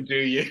Race. You don't, do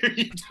you?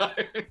 You don't.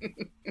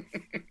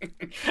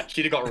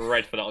 She'd have got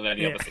red for that on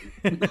any other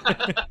scene.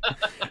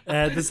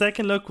 The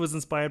second look was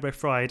inspired by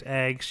fried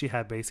egg. She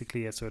had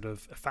basically a sort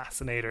of a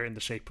fascinator in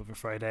the shape of a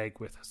fried egg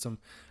with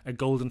a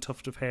golden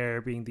tuft of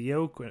hair being the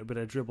yolk, with a bit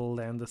of dribble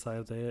down the side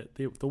of the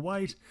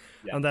white.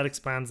 Yeah. And that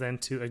expands then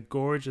to a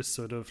gorgeous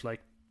sort of like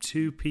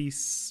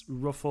two-piece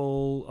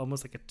ruffle,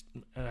 almost like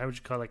how would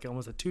you call it, like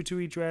almost a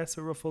tutu-y dress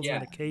or ruffles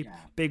and a cape,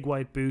 big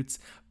white boots,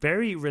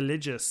 very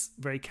religious,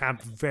 very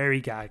camp,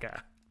 very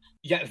Gaga.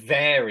 Yeah,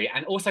 very.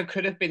 And also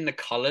could have been the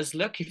colours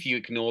look if you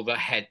ignore the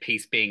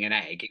headpiece being an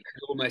egg. It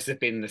could almost have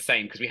been the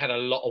same because we had a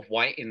lot of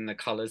white in the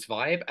colours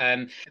vibe.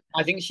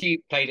 I think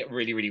she played it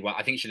really, really well.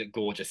 I think she looked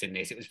gorgeous in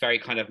this. It was very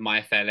kind of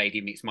My Fair Lady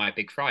meets My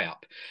Big Fry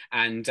Up.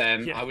 And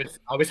I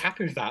was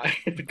happy with that.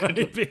 Good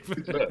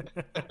look.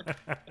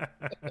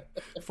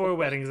 4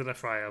 weddings and a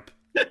fry up.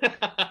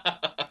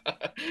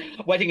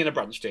 Wedding and a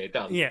brunch, dear.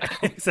 Done. Yeah,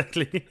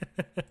 exactly.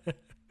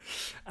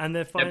 And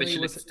then finally, but she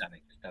looks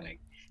stunning.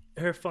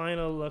 Her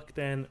final look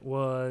then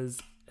was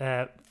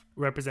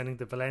representing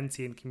the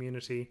Valencian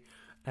community.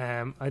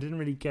 I didn't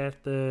really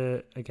get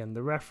the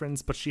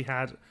reference, but she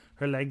had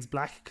her legs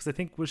black because I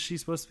think was she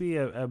supposed to be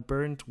a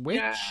burnt witch?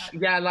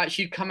 Yeah, like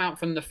she'd come out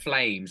from the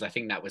flames. I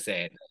think that was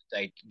it.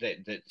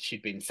 That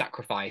she'd been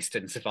sacrificed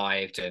and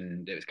survived,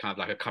 and it was kind of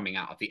like a coming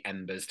out of the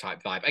embers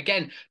type vibe.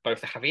 Again,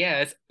 both the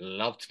Javiers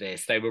loved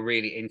this. They were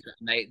really into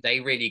it.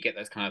 They really get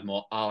those kind of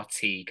more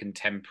arty,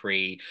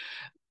 contemporary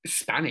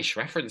Spanish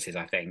references,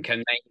 I think,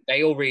 and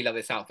they all really love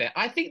this outfit.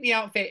 I think the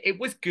outfit, it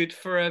was good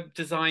for a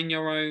design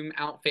your own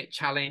outfit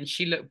challenge.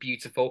 She looked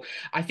beautiful.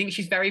 I think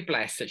she's very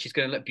blessed that she's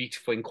going to look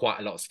beautiful in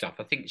quite a lot of stuff.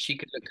 I think she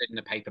could look good in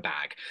a paper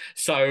bag,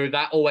 so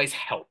that always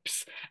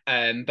helps.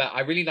 But I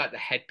really like the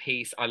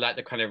headpiece. I like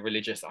the kind of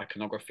religious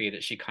iconography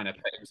that she kind of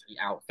put into the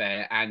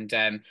outfit,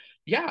 and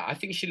yeah, I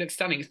think she looks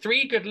stunning.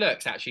 3 good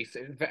looks, actually.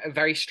 A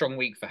very strong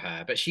week for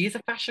her. But she is a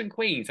fashion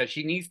queen, so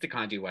she needs to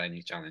kind of do well in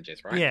these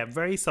challenges, right? Yeah,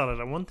 very solid.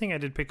 And one thing I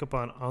did pick up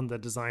on the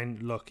design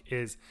look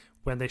is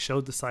when they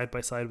showed the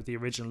side-by-side with the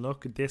original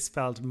look, this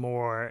felt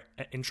more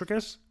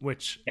intricate,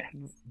 which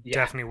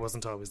definitely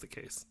wasn't always the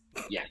case.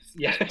 Yes,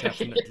 yeah.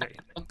 Definitely.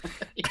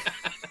 Yeah.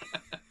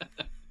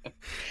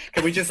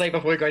 Can we just say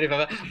before we go any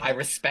further, I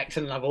respect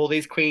and love all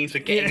these queens for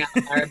getting out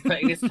there and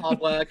putting this hard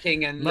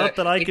working. And not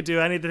that I could do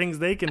any of the things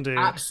they can do.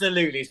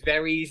 Absolutely. It's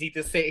very easy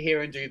to sit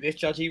here and do this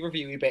judgy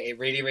review bit. It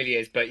really, really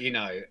is. But, you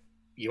know,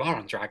 you are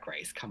on Drag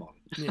Race. Come on.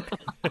 Yeah.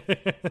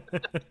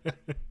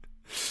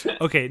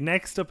 Okay,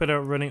 next up in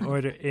our running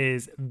order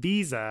is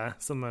Visa,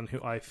 someone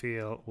who I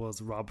feel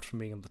was robbed from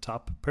being on the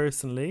top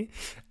personally.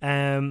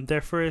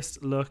 Their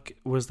first look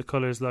was the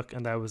colours look,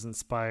 and that was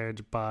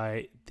inspired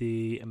by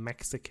the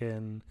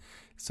Mexican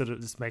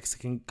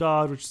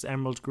god, which is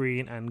emerald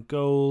green and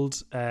gold,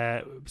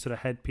 sort of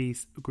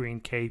headpiece, green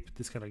cape,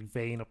 this kind of like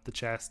vein up the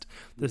chest.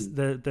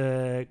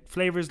 The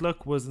flavours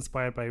look was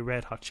inspired by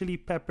red hot chili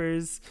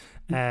peppers,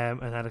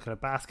 and had a kind of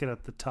basket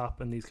at the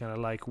top and these kind of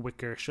like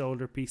wicker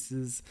shoulder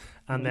pieces.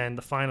 And then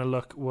the final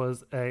look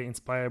was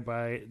inspired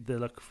by the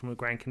look from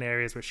Gran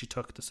Canarias, where she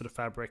took the sort of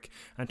fabric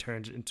and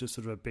turned it into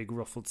sort of a big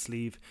ruffled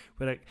sleeve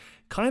with a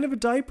kind of a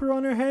diaper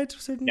on her head to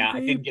a certain degree. I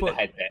didn't get the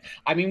head bit.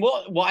 I mean,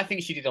 what I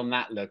think she did on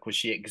that look was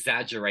she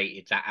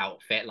exaggerated that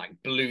outfit, like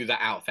blew that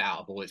outfit out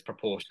of all its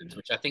proportions,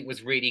 which I think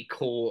was really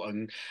cool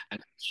and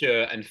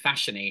pure and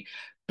fashiony.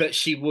 But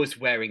she was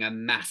wearing a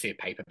massive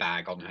paper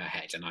bag on her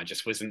head, and I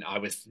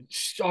was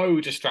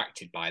so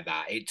distracted by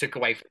that. It took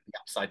away from the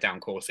upside down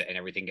corset and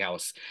everything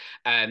else.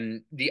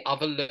 The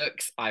other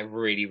looks I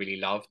really, really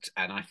loved,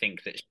 and I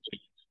think that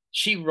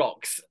she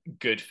rocks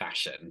good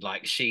fashion.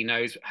 Like, she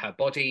knows her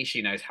body,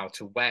 she knows how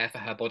to wear for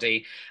her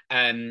body.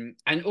 And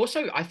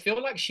also I feel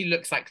like she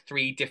looks like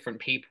 3 different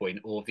people in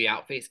all of the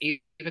outfits,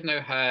 even though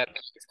her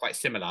is quite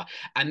similar.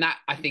 And that,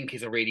 I think,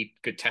 is a really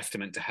good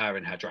testament to her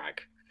and her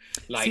drag.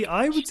 Like, see,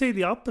 I would say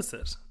the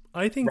opposite.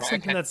 I think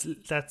something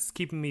that's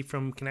keeping me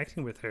from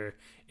connecting with her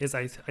is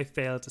I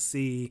fail to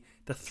see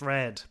the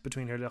thread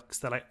between her looks,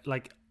 that I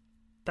like.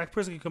 That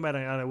person could come out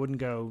and I wouldn't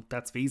go,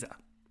 that's Visa.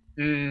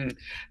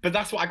 But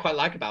that's what I quite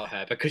like about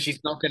her, because she's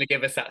not going to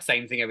give us that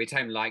same thing every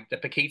time. Like the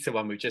Paquita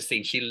one we've just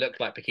seen, she looked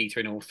like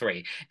Paquita in all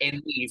 3.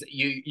 In these,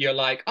 you're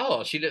like,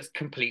 oh, she looks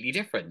completely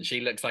different.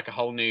 She looks like a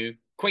whole new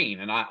queen,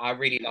 and I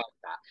really like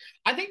that.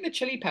 I think the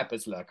chili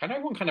peppers look, I know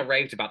everyone kind of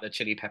raved about the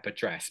chili pepper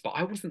dress, but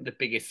I wasn't the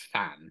biggest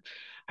fan.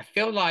 I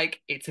feel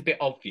like it's a bit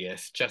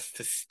obvious just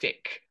to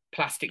stick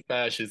plastic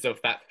versions of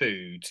that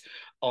food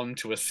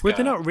onto a skirt. But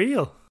they're not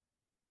real.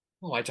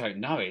 Oh, I don't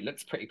know. It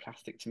looks pretty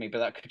plastic to me, but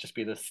that could just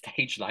be the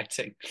stage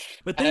lighting.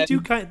 But they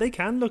they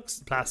can look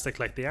plastic,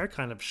 like they are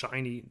kind of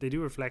shiny. They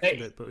do reflect a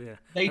bit, but yeah.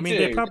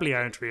 They probably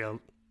aren't real,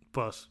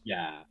 but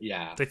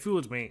yeah. They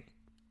fooled me.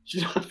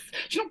 She's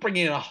not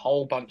bringing in a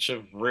whole bunch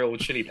of real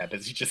chili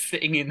peppers. She's just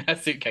sitting in her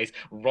suitcase,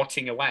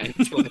 rotting away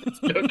until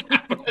this look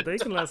happens. They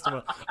can last a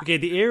while. Okay,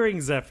 the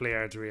earrings definitely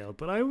aren't real,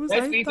 but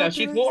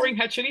she's watering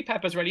her chili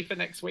peppers ready for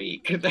next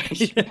week.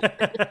 She's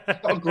got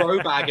a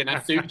grow bag in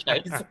her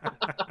suitcase.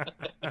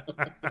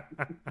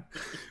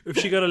 If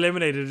she got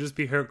eliminated, it'd just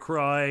be her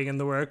crying in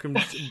the workroom,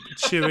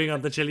 chewing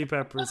on the chili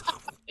peppers.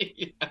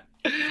 Yeah.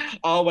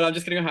 Oh, well, I'm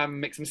just going to go home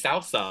and make some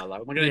salsa.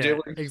 Like, what am I going to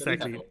do?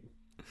 Exactly.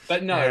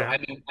 But no, I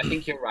mean, I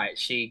think you're right.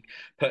 She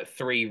put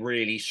 3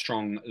 really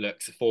strong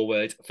looks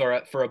forward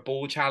for a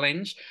ball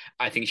challenge.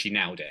 I think she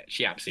nailed it.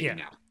 She absolutely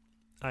nailed it.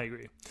 I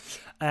agree.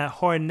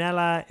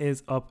 Hornella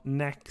is up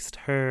next.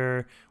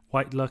 Her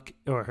white look,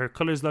 or her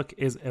colours look,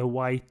 is a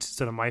white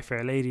sort of My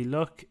Fair Lady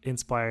look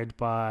inspired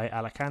by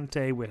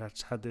Alicante,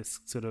 which had this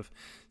sort of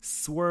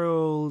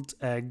swirled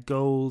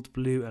gold,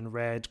 blue and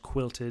red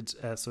quilted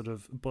sort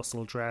of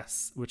bustle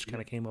dress, which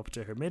kind of came up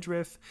to her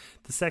midriff.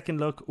 The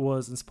second look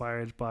was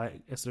inspired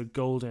by a sort of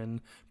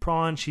golden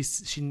prawn.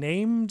 She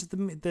named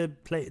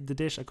the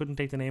dish. I couldn't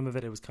take the name of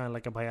it. It was kind of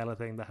like a paella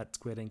thing that had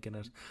squid ink in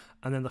it.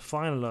 And then the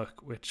final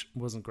look, which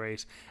wasn't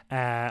great,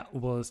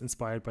 was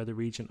inspired by the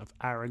region of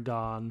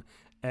Aragon.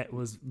 It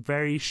was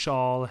very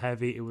shawl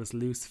heavy. It was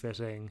loose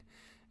fitting.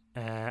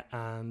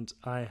 And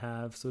I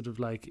have sort of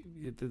like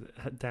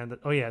down that.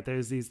 Oh yeah,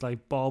 there's these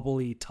like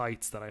bobbly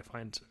tights that I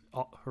find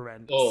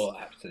horrendous. Oh,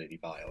 absolutely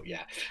vile.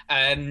 Yeah.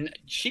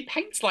 She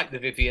paints like the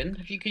Vivian.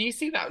 Can you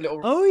see that little?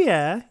 Oh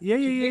yeah, She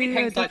really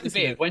paints like the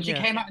Viv. When she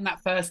came out in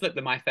that first look,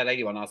 the My Fair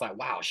Lady one, I was like,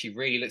 wow, she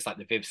really looks like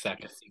the Viv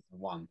Circus season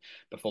 1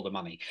 before the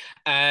money.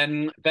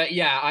 But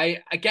yeah,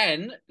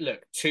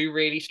 look, 2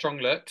 really strong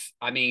looks.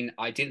 I mean,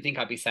 I didn't think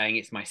I'd be saying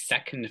it's my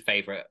second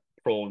favorite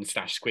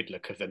prawn/squid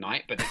look of the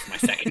night, but it's my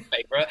second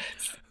favorite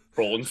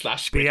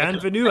prawn/squid.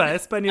 Bienvenue à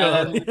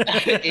Espagnol.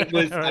 It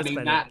was. I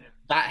mean,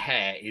 that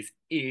hair is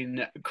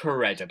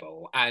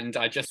incredible, and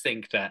I just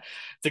think that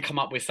to come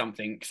up with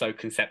something so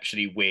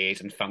conceptually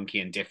weird and funky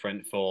and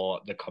different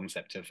for the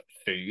concept of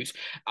food,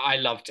 I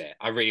loved it.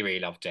 I really, really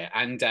loved it.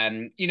 And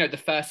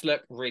the first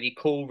look, really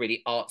cool,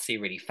 really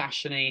artsy, really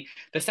fashiony.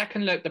 The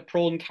second look, the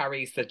prawn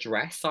carries the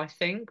dress, I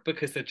think,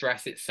 because the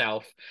dress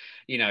itself,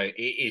 it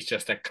is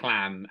just a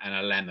clam and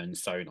a lemon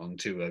sewn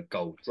onto a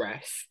gold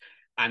dress.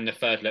 And the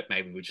third look,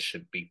 maybe we just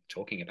shouldn't be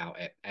talking about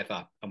it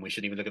ever, and we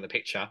shouldn't even look at the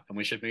picture, and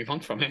we should move on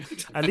from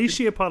it. At least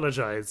she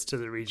apologized to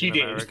the region of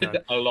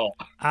America. A lot.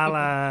 A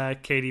la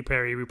Katy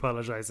Perry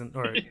apologizing,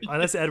 or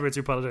Alyssa Edwards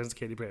apologizing to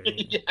Katy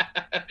Perry.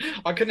 Yeah,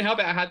 I couldn't help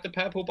it. I had the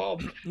purple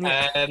bob.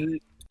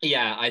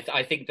 Yeah,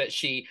 I think that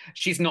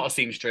she's not a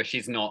seamstress.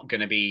 She's not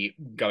going to be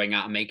going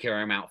out and making her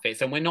own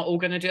outfits. And we're not all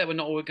going to do that. We're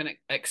not all going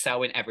to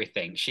excel in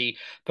everything. She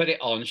put it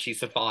on, she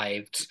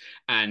survived,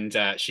 and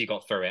she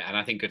got through it. And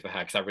I think good for her,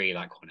 because I really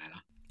like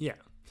Hornella. Yeah.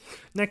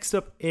 Next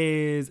up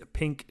is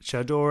Pink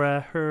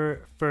Chadora.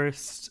 Her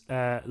first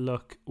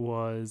look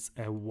was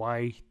a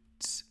white...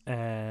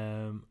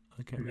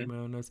 I can't read my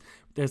own notes.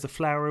 There's a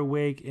flower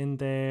wig in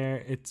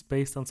there. It's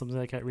based on something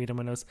I can't read on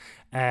my notes.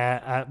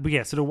 But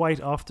yeah, sort of white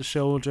off the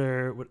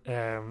shoulder, with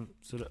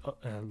sort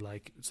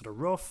of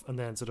rough, and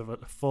then sort of a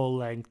full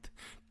length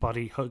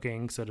body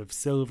hugging, sort of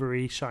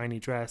silvery, shiny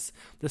dress.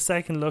 The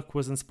second look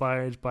was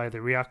inspired by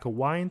the Riaca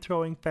Wine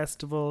Throwing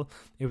Festival.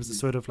 It was a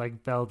sort of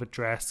like velvet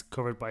dress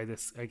covered by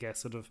this, I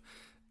guess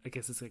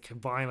it's like a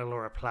vinyl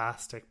or a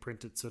plastic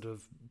printed sort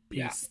of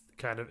piece,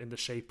 kind of in the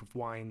shape of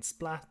wine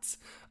splats.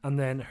 And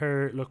then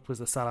her look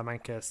was a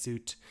Salamanca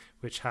suit,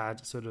 which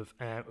had sort of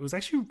it was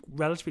actually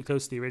relatively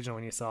close to the original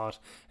when you saw it,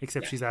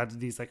 except she's added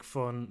these like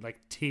fun, like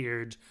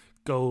tiered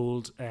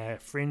gold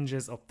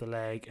fringes up the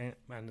leg,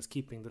 and is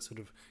keeping the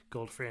sort of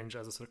gold fringe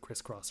as a sort of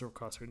crisscross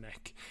across her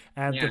neck.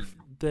 And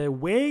the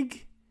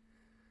wig.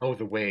 Oh,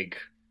 the wig.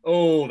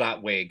 Oh,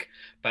 that wig.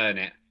 Burn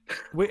it.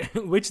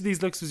 Which of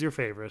these looks was your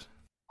favorite?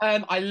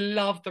 I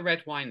love the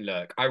red wine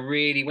look.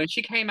 When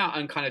she came out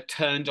and kind of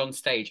turned on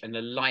stage and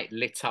the light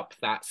lit up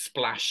that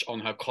splash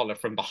on her collar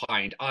from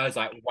behind, I was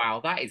like,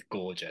 wow, that is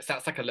gorgeous.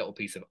 That's like a little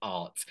piece of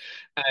art.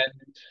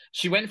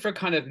 She went for a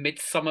kind of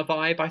midsummer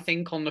vibe, I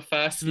think, on the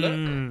first look.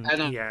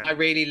 I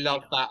really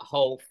love that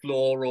whole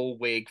floral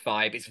wig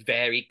vibe. It's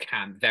very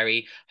camp,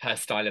 very her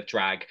style of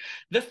drag.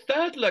 The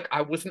third look,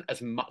 I wasn't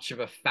as much of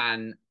a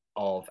fan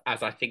of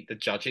as I think the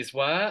judges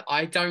were.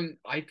 I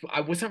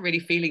wasn't really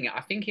feeling it. I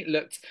think it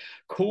looked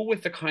cool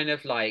with the kind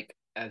of like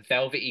a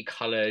velvety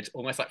coloured,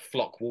 almost like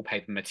flock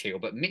wallpaper material,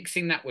 but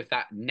mixing that with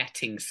that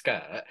netting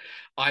skirt,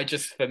 I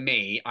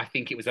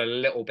think it was a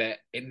little bit,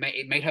 it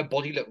made her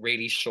body look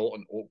really short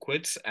and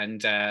awkward,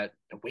 and the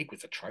wig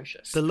was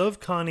atrocious. The Love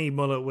Connie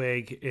mullet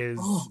wig is,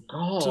 oh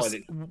god,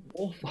 it's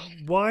awful.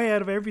 Why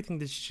out of everything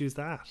did she choose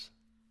that?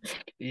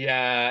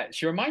 Yeah,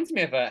 she reminds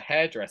me of a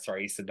hairdresser I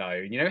used to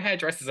know.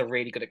 Hairdressers are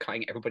really good at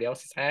cutting everybody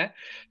else's hair,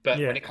 but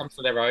when it comes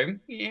to their own,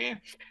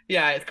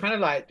 it's kind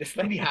of like this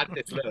lady had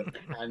this look,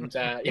 and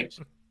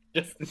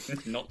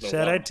just not the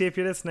Shout out to you if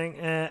you're listening.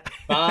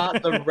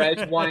 But the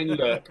red wine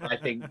look, I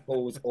think,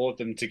 pulls all of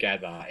them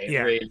together.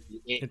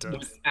 It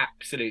was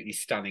absolutely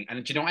stunning.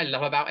 And do you know what I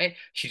love about it?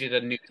 She did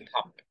a nude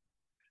pump,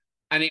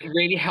 and it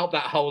really helped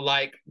that whole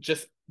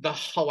just. The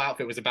whole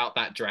outfit was about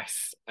that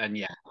dress,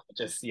 and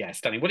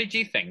stunning. What did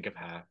you think of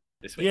her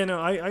this week? Yeah,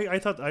 no, I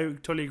thought, I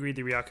totally agree.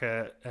 The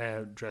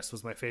Riaca dress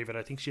was my favorite.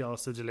 I think she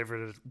also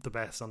delivered it the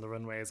best on the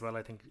runway as well.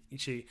 I think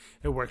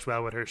it worked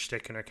well with her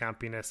shtick and her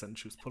campiness, and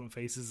she was pulling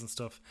faces and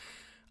stuff.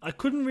 I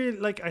couldn't really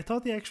like. I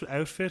thought the actual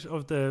outfit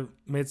of the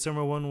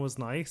Midsummer one was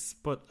nice,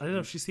 but I don't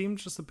know. She seemed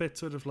just a bit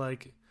sort of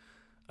like.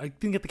 I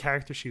didn't get the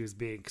character she was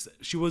being, because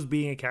she was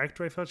being a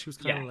character. I felt she was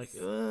kind of like,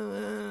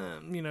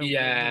 you know,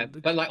 yeah,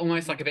 but like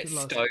almost like a bit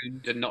lost.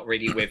 stoned and not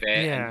really with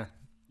it. Yeah. And,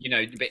 you know,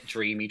 a bit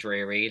dreamy,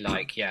 dreary.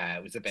 Like, yeah,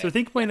 it was a bit. So I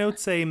think my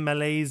notes say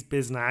Malaise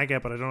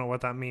Biznaga, but I don't know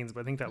what that means.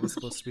 But I think that was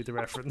supposed to be the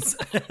reference.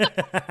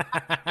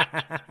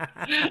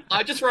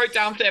 I just wrote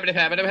down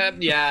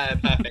yeah,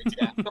 perfect.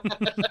 Yeah.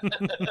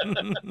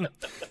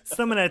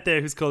 Someone out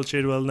there who's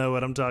cultured will know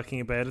what I'm talking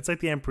about. It's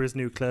like the Emperor's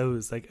New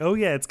Clothes. Like, oh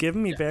yeah, it's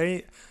giving me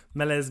very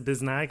Malaise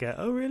Biznaga.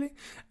 Oh really?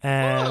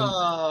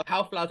 Oh,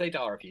 how flade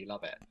are of you?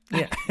 Love it.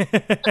 Yeah.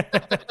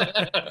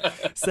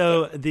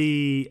 So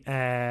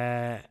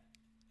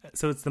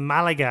so it's the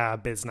Malaga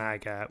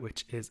Biznaga,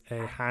 which is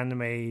a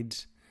handmade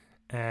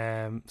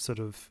sort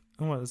of,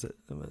 what is it?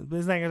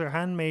 Biznagas are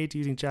handmade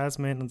using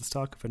jasmine and the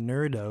stalk of a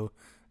nerdo,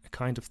 a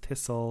kind of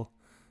thistle.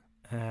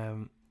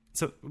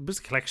 So it was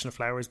a collection of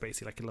flowers,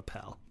 basically, like a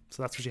lapel.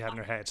 So that's what she had in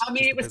her head. I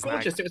mean, it was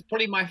gorgeous. It was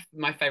probably my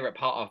favorite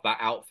part of that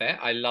outfit.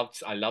 I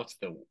loved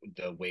the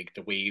wig,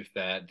 the weave,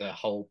 the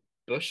whole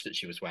bush that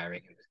she was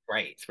wearing. It was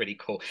great. It's really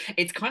cool.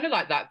 It's kind of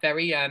like that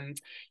very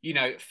you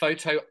know,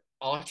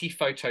 arty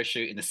photo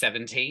shoot in the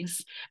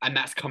 70s, and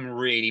that's come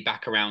really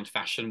back around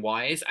fashion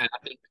wise. And I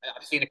think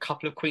I've seen a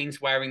couple of queens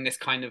wearing this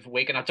kind of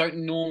wig, and I don't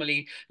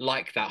normally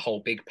like that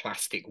whole big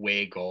plastic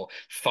wig or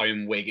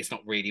foam wig. It's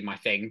not really my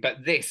thing,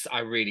 but this I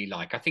really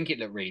like. I think it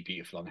looked really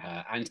beautiful on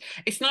her, and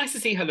it's nice to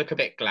see her look a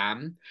bit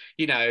glam.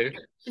 You know,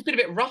 she's been a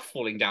bit rough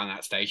falling down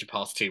that stage the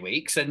past 2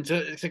 weeks, and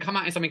to come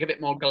out in something a bit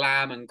more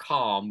glam and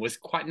calm was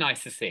quite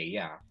nice to see.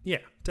 Yeah,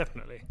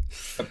 definitely.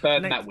 But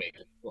burn that wig.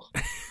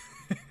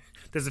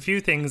 There's a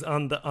few things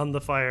on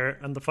the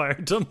fire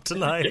dump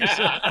tonight.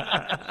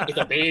 Yeah. It's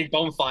a big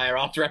bonfire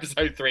after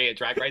episode 3 at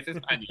Drag Race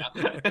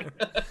Espana.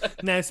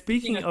 Now,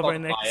 speaking of our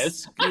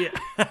next,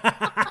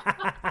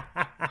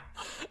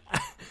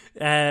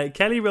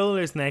 Kelly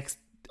Roller's next.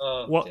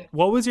 Oh,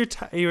 what was your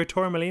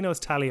Torremolinos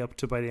tally up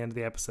to by the end of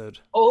the episode?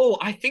 Oh,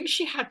 I think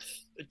she had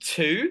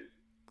 2.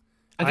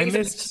 I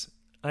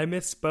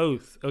missed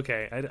both.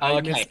 Okay, I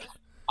missed.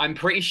 I'm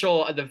pretty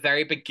sure at the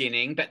very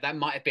beginning, but that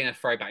might have been a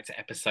throwback to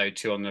episode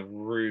 2 on the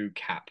Rue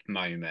cap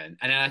moment.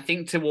 And then I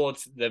think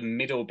towards the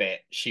middle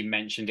bit, she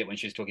mentioned it when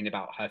she was talking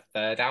about her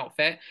third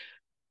outfit.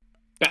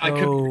 But I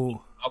could.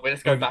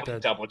 Let's go back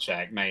and double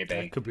check. Maybe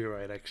that could be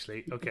right.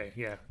 Actually, okay,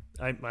 yeah.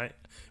 It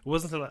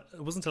wasn't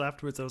until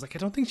afterwards I was like, I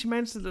don't think she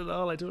mentioned it at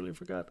all. I totally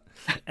forgot.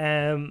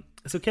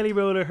 So Kelly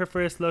Roller, her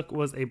first look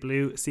was a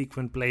blue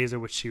sequin blazer,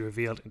 which she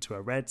revealed into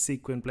a red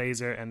sequin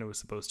blazer, and it was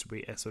supposed to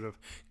be a sort of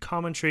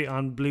commentary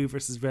on blue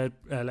versus red,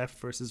 left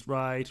versus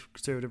right,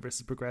 conservative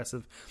versus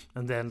progressive,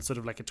 and then sort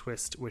of like a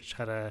twist, which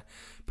had a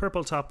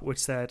purple top which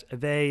said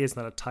 "they" is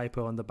not a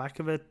typo on the back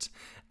of it.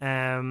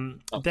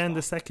 Then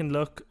the second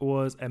look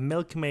was a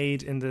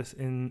milkmaid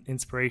in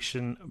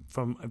inspiration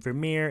from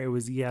Vermeer. It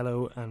was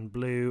yellow and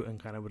blue and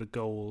kind of with a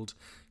gold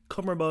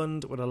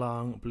cummerbund with a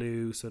long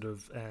blue sort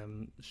of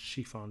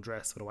chiffon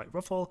dress with a white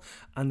ruffle.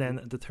 And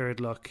then the third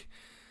look,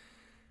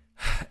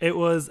 it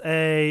was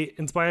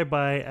inspired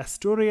by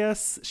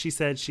Asturias. She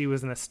said she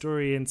was an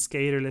Asturian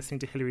skater listening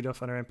to Hilary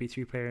Duff on her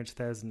MP3 player in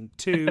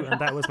 2002,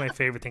 and that was my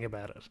favorite thing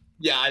about it.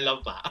 Yeah, I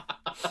love that.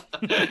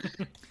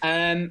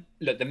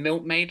 Look, the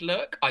milkmaid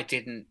look I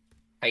didn't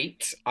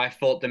hate. I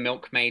thought the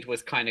milkmaid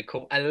was kind of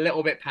cool, a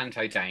little bit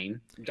Panto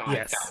Dane.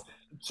 Yes.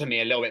 To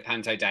me, a little bit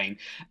Panto Dane.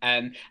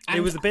 And it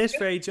was a bit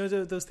very, do you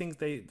know those things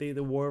the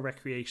war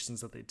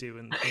recreations that they do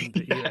in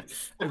the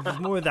yes. It was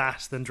more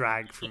that than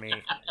drag for me.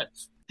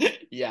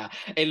 Yeah,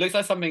 it looks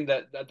like something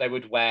that they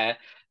would wear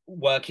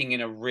working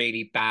in a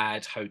really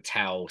bad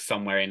hotel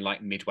somewhere in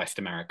like Midwest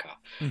America.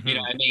 Mm-hmm. You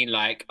know what I mean?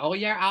 Like, oh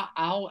yeah,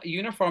 our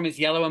uniform is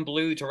yellow and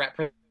blue to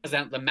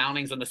represent the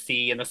mountains and the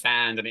sea and the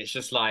sand, and it's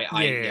just like,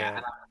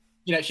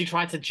 you know, she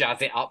tried to jazz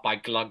it up by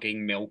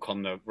glugging milk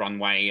on the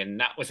runway,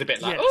 and that was a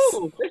bit like,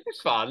 oh, this is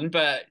fun.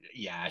 But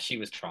yeah, she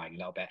was trying a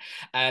little bit.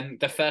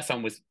 The first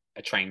one was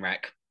a train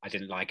wreck. I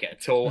didn't like it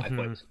at all. I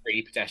thought it was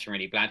really pedestrian,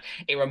 really bland.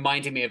 It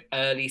reminded me of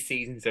early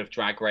seasons of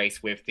Drag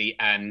Race with the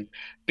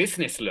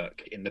business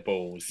look in the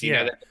balls. You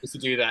know, they used to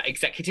do that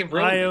executive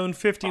role. I own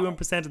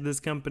 51% of this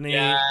company.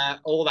 Yeah,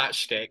 all that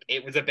shtick.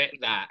 It was a bit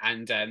that.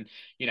 And,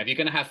 you know, if you're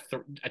going to have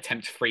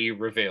attempt 3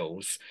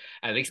 reveals,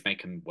 at least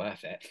make them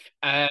worth it.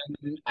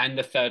 And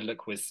the third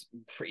look was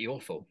pretty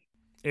awful.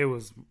 It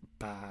was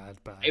bad.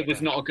 It was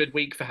not a good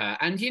week for her.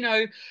 And, you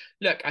know,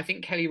 look, I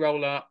think Kelly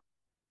Roller,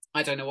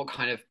 I don't know what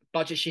kind of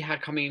budget she had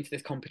coming into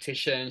this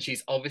competition.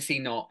 She's obviously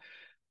not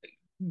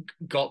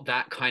got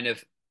that kind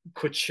of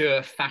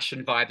couture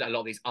fashion vibe that a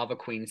lot of these other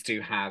queens do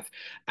have.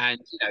 And,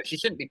 you know, she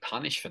shouldn't be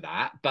punished for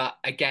that. But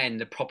again,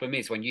 the problem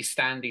is when you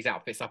stand these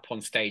outfits up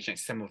on stage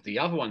next to some of the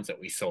other ones that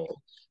we saw,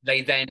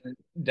 they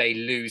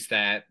lose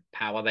their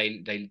power.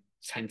 They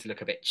tend to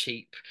look a bit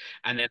cheap,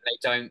 and then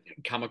they don't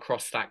come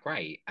across that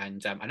great.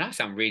 And I know I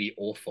sound really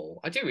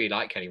awful. I do really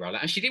like Kelly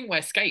Rowland, and she didn't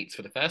wear skates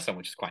for the first one,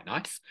 which is quite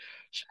nice.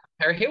 She had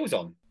a pair of heels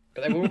on.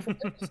 but they were all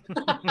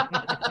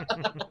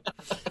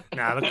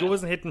Nah, look, it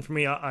wasn't hitting for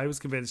me. I was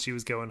convinced she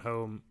was going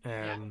home.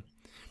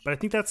 But I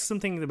think that's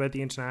something about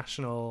the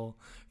international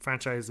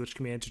franchise which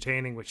can be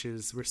entertaining, which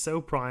is we're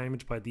so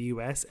primed by the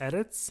US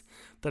edits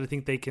that I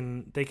think they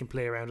can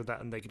play around with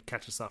that and they could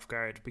catch us off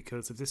guard,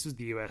 because if this was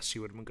the US, she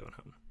would have been going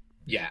home.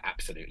 Yeah,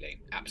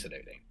 absolutely.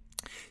 Absolutely.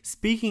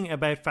 Speaking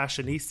about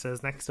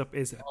fashionistas, next up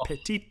is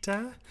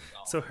Petita.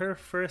 So her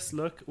first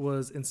look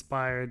was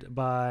inspired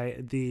by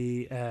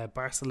the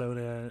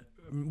Barcelona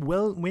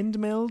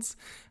windmills,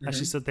 and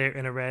she stood there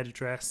in a red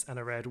dress and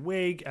a red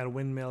wig, and a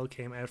windmill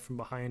came out from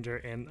behind her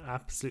in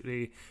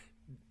absolutely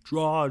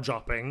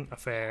jaw-dropping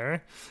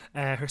affair.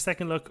 Her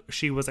second look,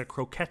 she was a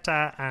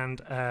croqueta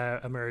and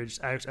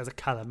emerged out as a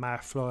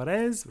calamar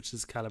flores, which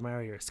is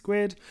calamari or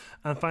squid.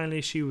 And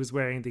finally, she was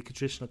wearing the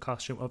traditional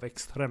costume of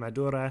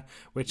Extremadura,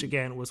 which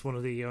again was one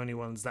of the only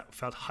ones that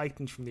felt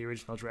heightened from the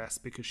original dress,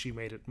 because she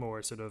made it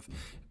more sort of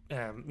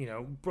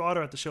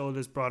broader at the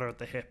shoulders, broader at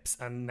the hips,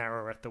 and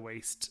narrower at the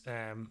waist.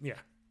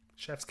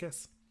 Chef's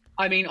kiss.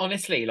 I mean,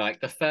 honestly,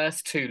 like the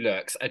first two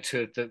looks are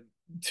two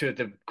of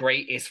the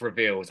greatest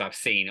reveals I've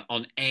seen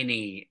on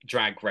any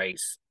Drag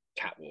Race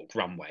catwalk,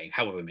 runway,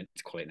 however we're meant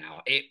to call it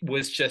now. It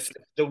was just,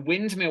 the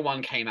windmill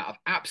one came out of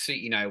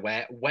absolutely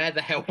nowhere. Where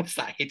the hell was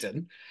that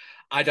hidden?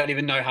 I don't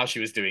even know how she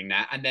was doing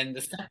that. And then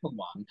the second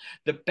one,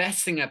 the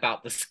best thing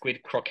about the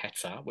squid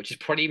croqueta, which is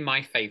probably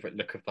my favorite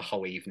look of the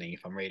whole evening,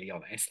 if I'm really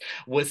honest,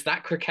 was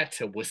that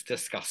croqueta was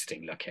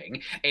disgusting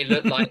looking. It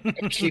looked like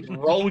she'd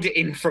rolled it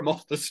in from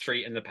off the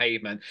street and the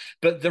pavement.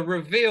 But the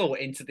reveal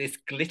into this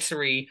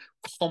glittery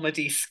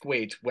comedy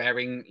squid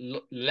wearing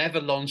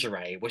leather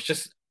lingerie was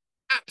just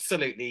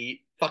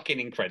absolutely fucking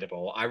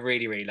incredible. I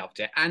really, really loved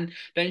it. And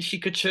then she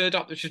couturied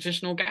up the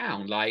traditional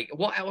gown. Like,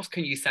 what else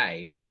can you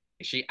say?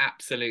 She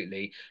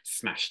absolutely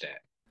smashed it.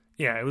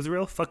 Yeah, it was a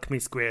real fuck me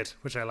squid,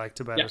 which I liked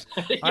about it.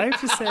 I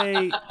have to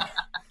say,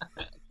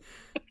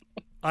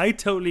 I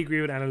totally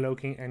agree with Anna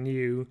Loking and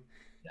you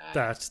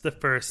that the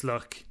first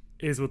look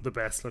is one of the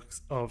best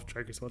looks of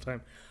Drag Race of all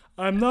time.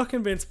 I'm not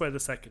convinced by the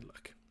second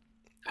look.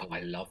 Oh,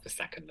 I love the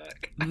second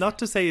look. Not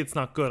to say it's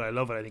not good. I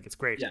love it. I think it's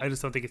great. I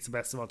just don't think it's the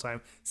best of all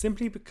time.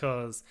 Simply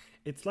because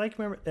it's like,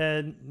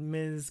 remember,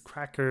 Ms.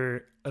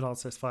 Cracker at All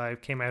Stars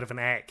 5 came out of an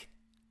egg.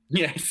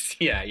 Yes,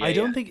 yeah. I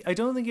don't think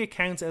it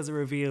counts as a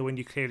reveal when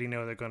you clearly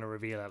know they're going to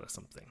reveal out of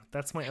something.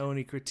 That's my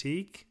only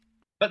critique.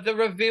 But the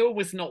reveal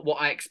was not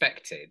what I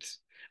expected.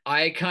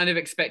 I kind of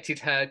expected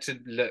her to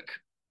look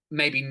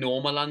maybe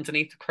normal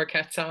underneath the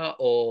croqueta,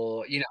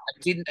 or I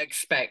didn't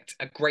expect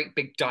a great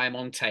big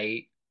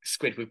diamante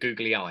squid with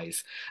googly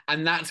eyes,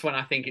 and that's when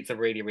I think it's a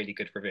really, really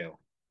good reveal.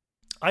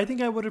 I think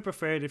I would have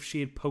preferred if she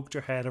had poked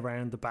her head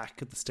around the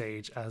back of the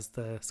stage as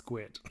the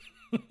squid.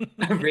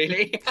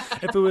 Really?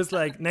 If it was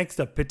like, next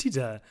up,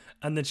 Petita,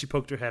 and then she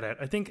poked her head out,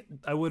 I think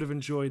I would have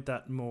enjoyed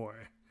that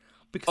more.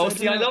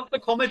 Because I love the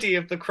comedy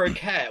of the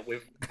croquette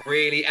with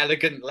really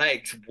elegant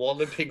legs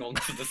walloping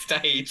onto the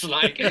stage,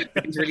 like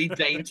these really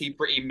dainty,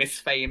 pretty Miss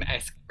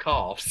Fame-esque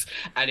calves,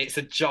 and it's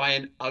a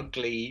giant,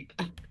 ugly.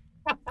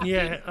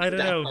 Yeah, I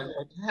don't know.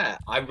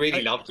 I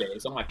really loved it.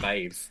 It's one of my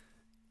faves.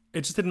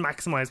 It just didn't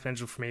maximize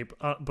potential for me,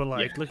 but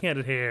looking at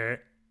it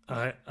here,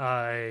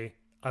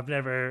 I've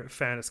never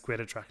found a squid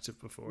attractive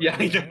before. Yeah,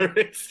 I know.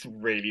 It's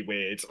really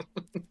weird.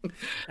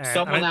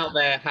 Someone out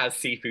there has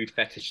seafood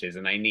fetishes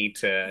and they need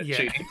to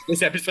tune into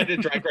this episode of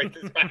Drag Race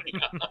Espana.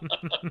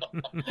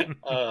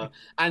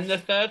 And the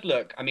third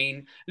look, I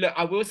mean, look,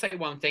 I will say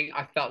one thing.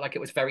 I felt like it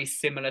was very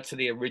similar to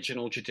the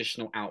original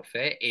traditional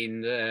outfit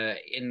in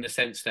the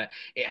sense that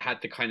it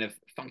had the kind of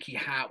funky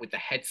hat with the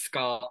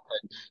headscarf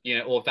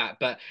and all of that,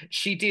 but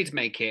she did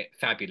make it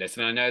fabulous.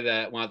 And I know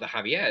that one of the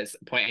Javier's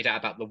pointed out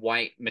about the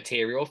white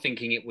material,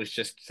 thinking it was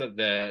just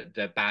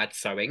the bad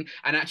sewing,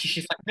 and actually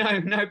she's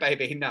like, no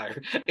baby, no,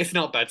 it's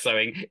not bad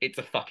sewing, it's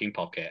a fucking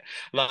pocket.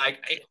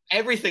 Like,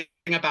 everything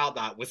about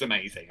that was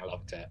amazing. I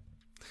loved it.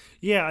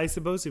 Yeah, I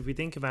suppose if we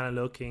think of Anna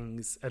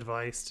Loking's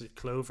advice to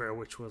Clover,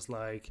 which was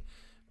like,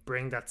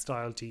 bring that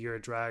style to your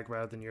drag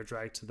rather than your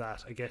drag to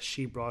that, I guess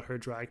she brought her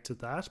drag to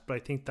that. But I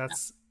think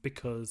that's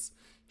because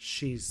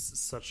she's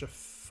such a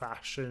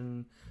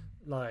fashion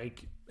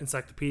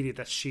encyclopedia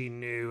that she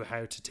knew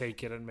how to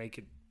take it and make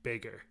it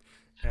bigger.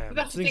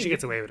 I think she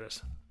gets away with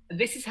it.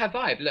 This is her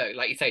vibe. Look,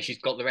 like you say, she's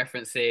got the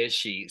references.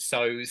 She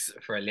sews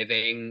for a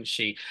living.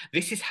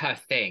 This is her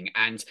thing.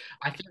 And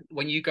I think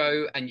when you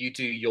go and you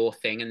do your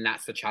thing, and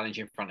that's the challenge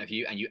in front of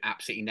you, and you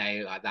absolutely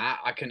nail it like that,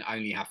 I can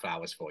only have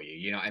flowers for you.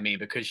 You know what I mean?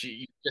 Because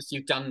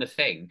you've done the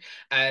thing.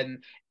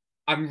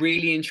 I'm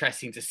really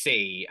interested to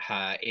see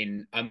her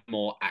in a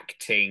more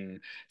acting,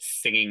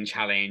 singing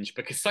challenge,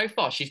 because so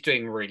far she's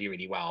doing really,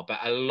 really well. But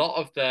a lot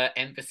of the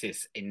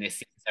emphasis in this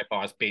season so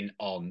far has been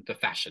on the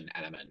fashion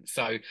element.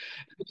 So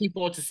looking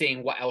forward to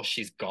seeing what else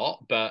she's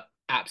got, but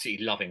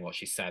absolutely loving what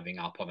she's serving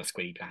up on a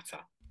squiddy platter.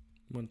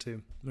 1,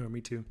 2. No, me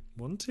too.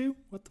 1, 2?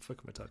 What the fuck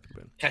am I talking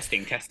about?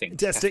 Testing.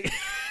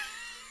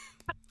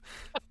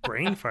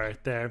 Brain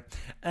fart there.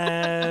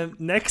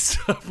 Next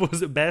up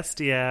was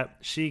Bestia.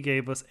 She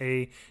gave us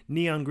a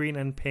neon green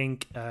and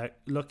pink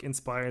look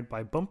inspired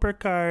by bumper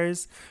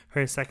cars.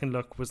 Her second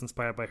look was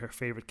inspired by her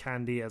favorite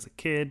candy as a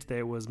kid.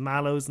 There was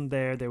mallows in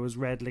there. There was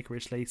red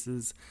licorice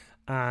laces,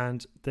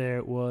 and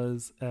there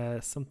was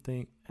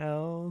something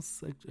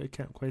else. I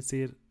can't quite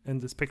see it in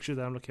this picture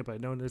that I'm looking at. I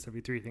know there's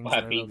every three things.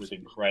 Well, her beat was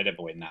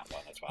incredible in that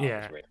one as well.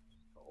 Yeah.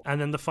 And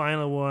then the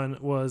final one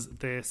was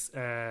this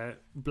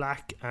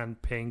black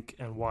and pink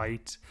and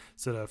white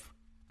sort of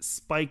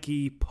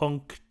spiky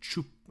punk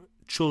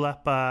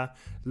chulapa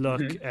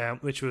look,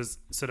 which was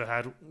sort of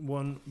had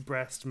one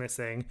breast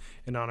missing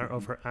in honor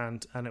of her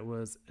aunt, and it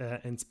was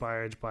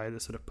inspired by the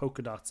sort of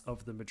polka dots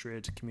of the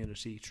Madrid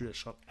community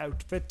traditional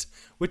outfit.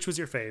 Which was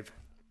your fave?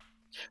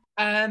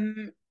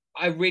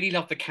 I really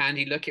love the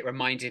candy look. It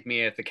reminded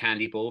me of the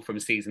candy ball from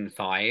season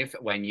 5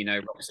 when, you know,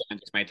 Roxanne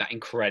just made that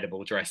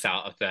incredible dress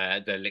out of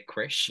the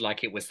licorice.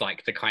 Like, it was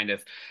like the kind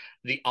of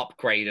the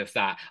upgrade of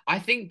that. I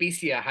think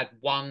Bicia had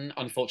one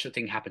unfortunate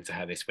thing happen to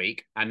her this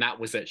week, and that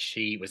was that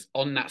she was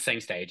on that same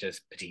stage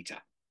as Petita.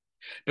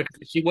 Because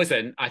if she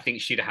wasn't, I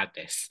think she'd have had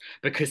this.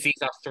 Because these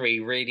are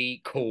 3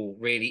 really cool,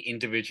 really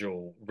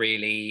individual,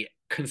 really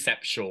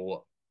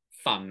conceptual,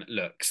 fun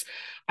looks.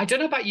 I don't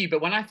know about you,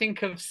 but when I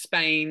think of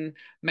Spain,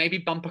 maybe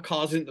bumper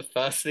cars isn't the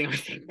first thing I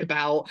think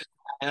about.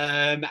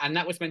 And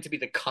that was meant to be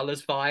the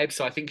colours vibe.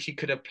 So I think she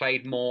could have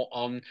played more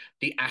on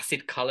the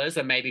acid colours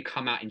and maybe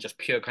come out in just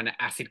pure kind of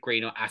acid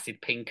green or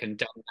acid pink and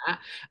done that.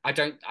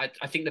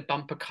 I think the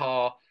bumper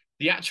car,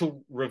 the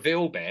actual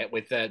reveal bit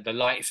with the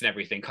lights and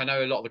everything, I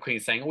know a lot of the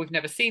queens saying, oh, we've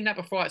never seen that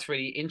before, it's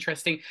really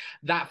interesting.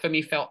 That for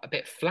me felt a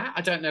bit flat.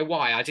 I don't know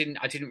why. I didn't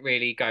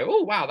really go,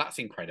 oh wow, that's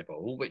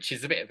incredible, which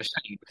is a bit of a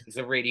shame because it's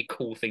a really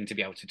cool thing to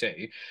be able to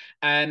do.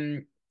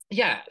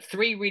 Yeah,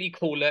 3 really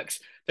cool looks.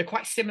 They're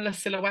quite similar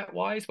silhouette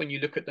wise when you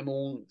look at them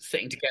all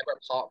sitting together,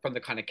 apart from the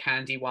kind of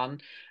candy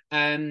one.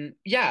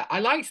 Yeah, I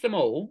liked them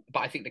all, but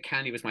I think the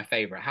candy was my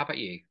favorite. How about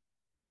you?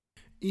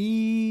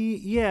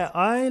 Yeah,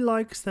 I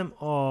liked them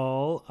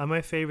all.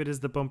 My favorite is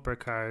the bumper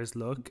cars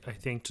look. I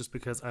think just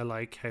because I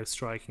like how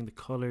striking the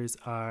colors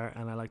are,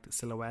 and I like the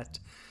silhouette.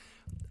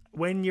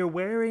 When you're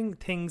wearing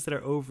things that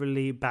are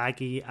overly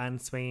baggy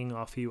and swinging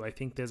off you, I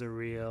think there's a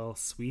real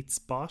sweet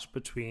spot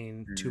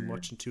between too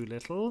much and too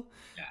little.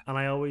 Yeah. And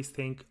I always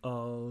think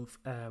of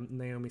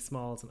Naomi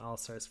Smalls in All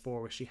Stars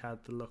 4, where she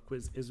had the look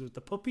is with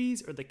the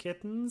puppies or the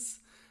kittens,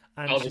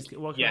 and she's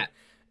walking. Yeah.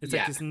 It's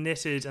like this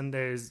knitted, and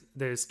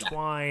there's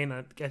twine.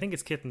 I think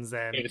it's kittens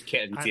then. It was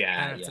kittens,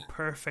 and it's a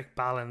perfect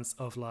balance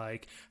of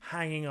like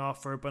hanging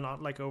off her, but not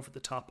like over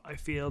the top. I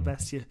feel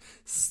Bestia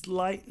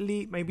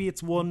slightly, maybe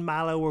it's one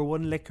mallow or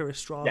one licorice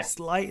straw,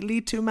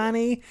 slightly too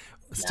many.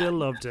 Still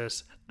loved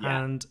it,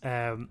 and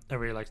I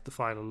really liked the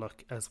final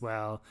look as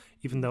well.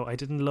 Even though I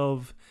didn't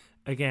love,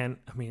 again,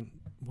 I mean,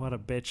 what a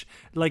bitch!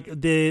 Like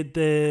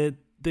the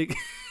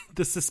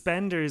the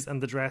suspenders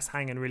and the dress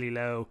hanging really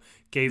low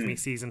gave me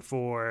season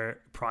 4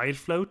 Pride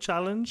Float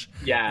challenge.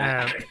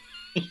 Yeah.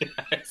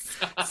 Yes.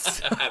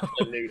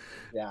 Absolutely.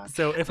 Yeah.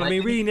 So if I'm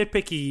being really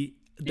nitpicky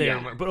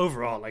there, but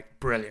overall, like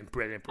brilliant.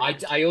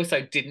 I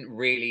also didn't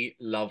really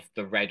love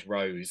the red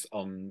rose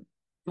on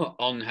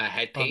her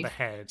headpiece. On the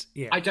head,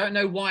 yeah. I don't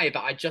know why,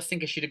 but I just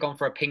think if she'd have gone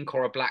for a pink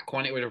or a black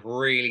one, it would have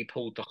really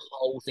pulled the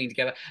whole thing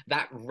together.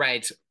 That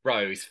red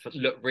rose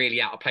looked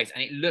really out of place,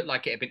 and it looked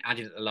like it had been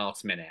added at the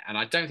last minute. And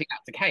I don't think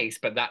that's the case,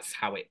 but that's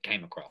how it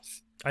came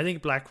across. I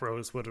think black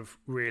rose would have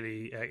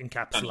really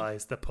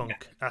encapsulated the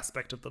punk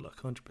aspect of the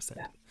look, 100%.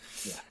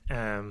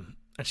 Yeah.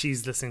 And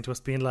she's listening to us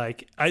being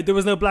like, there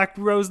was no black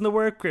rose in the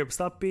work group.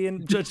 Stop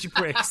being judgy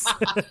pricks.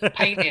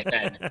 Paint it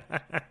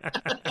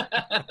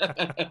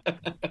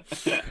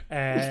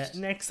then.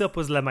 Next up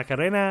was La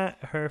Macarena.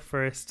 Her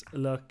first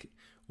look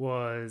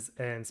was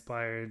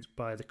inspired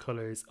by the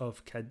colours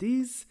of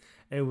Cadiz.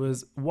 It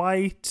was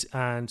white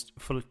and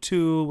full of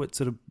tulle with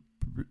sort of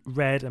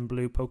red and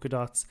blue polka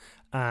dots,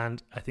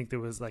 and I think there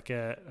was like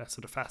a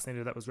sort of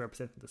fascinator that was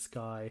representing the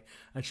sky,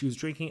 and she was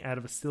drinking out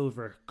of a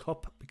silver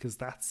cup because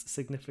that's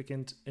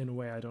significant in a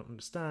way I don't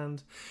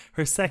understand.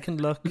 Her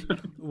second look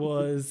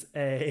was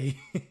a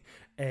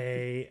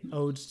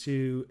ode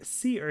to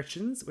sea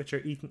urchins, which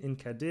are eaten in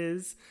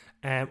Cadiz.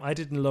 I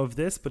didn't love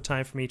this, but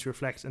time for me to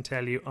reflect and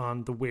tell you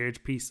on the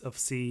weird piece of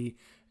sea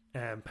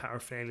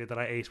paraphernalia that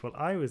I ate while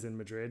I was in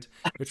Madrid,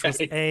 which was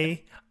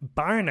a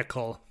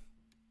barnacle.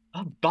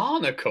 A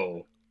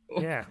barnacle?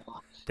 Yeah.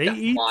 They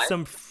eat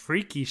some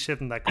freaky shit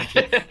in that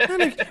country.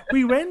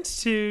 We went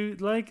to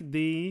like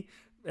the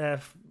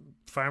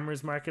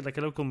farmer's market, like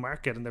a local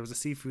market, and there was a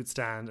seafood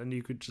stand, and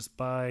you could just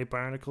buy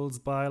barnacles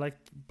by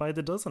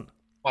the dozen.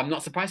 Well, I'm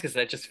not surprised because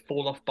they just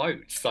fall off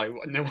boats,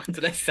 so no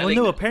wonder they're selling.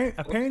 Well, no,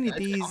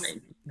 apparently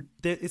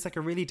it's like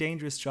a really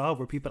dangerous job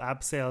where people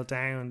abseil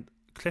down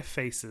cliff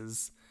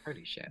faces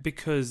Holy shit.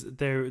 because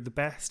they're the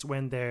best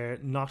when they're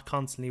not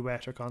constantly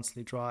wet or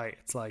constantly dry.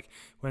 It's like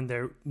when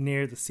they're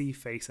near the sea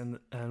face and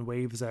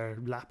waves are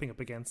lapping up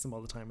against them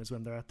all the time is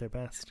when they're at their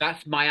best.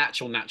 That's my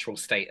actual natural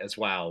state as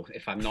well.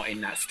 If I'm not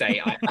in that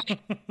state,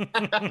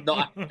 I'm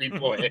not happy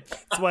for it.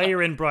 That's why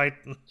you're in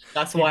Brighton.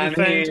 That's why I'm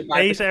here.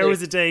 8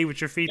 hours a day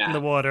with your feet in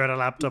the water and a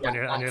laptop on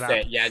your lap.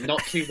 It. Yeah,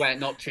 not too wet,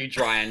 not too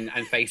dry,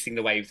 and facing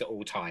the waves at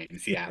all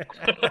times. Yeah.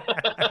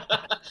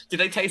 Do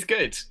they taste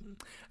good?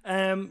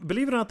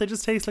 Believe it or not, they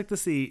just taste like the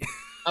sea.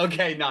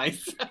 Okay,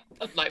 nice.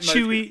 Like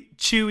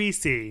chewy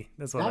sea.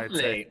 That's what I'd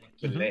say.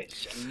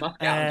 Delish. Must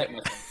go and get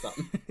myself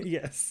some.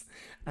 Yes.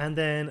 And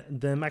then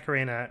the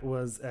Macarena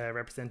was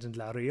representing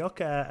La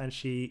Rioja, and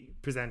she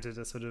presented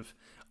a sort of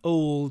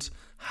old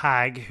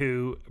hag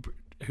who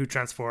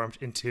transformed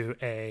into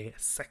a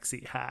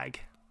sexy hag.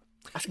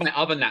 That's my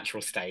other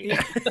natural state.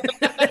 Yeah.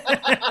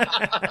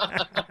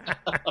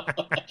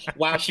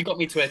 Wow, she got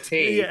me to a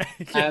T. Yeah.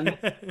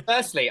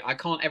 Firstly, I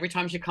can't. Every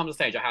time she comes on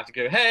stage, I have to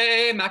go,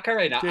 "Hey,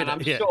 Macarena," and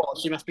I'm sure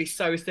she must be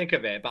so sick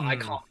of it, but I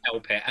can't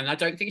help it. And I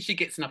don't think she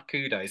gets enough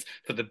kudos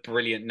for the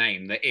brilliant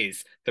name that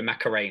is the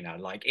Macarena.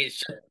 Like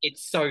it's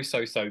so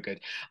good.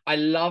 I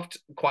loved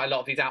quite a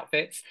lot of these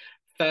outfits.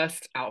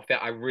 First outfit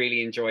I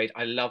really enjoyed.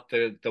 I love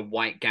the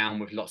white gown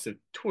with lots of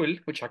tulle,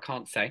 which I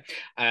can't say,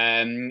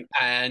 and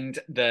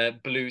the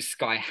blue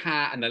sky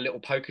hat and the little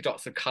polka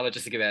dots of color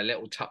just to give it a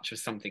little touch of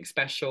something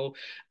special.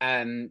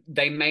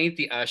 They made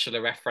the Ursula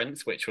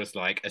reference, which was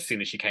like, as soon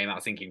as she came out, I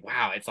was thinking,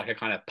 wow, it's like a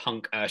kind of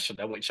punk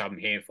Ursula, which I'm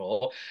here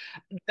for.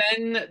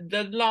 Then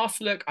the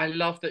last look, I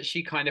love that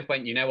she kind of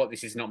went, you know what,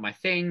 this is not my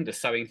thing. The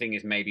sewing thing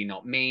is maybe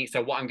not me.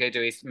 So what I'm going to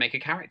do is make a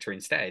character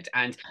instead.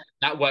 And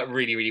that worked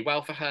really, really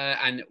well for her.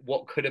 And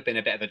what could have been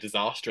a bit of a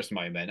disastrous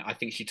moment, I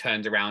think she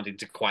turned around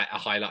into quite a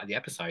highlight of the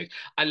episode.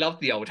 I loved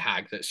the old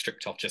hag that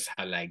stripped off just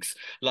her legs.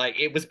 Like,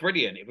 it was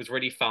brilliant. It was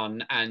really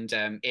fun, and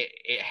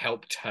it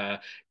helped her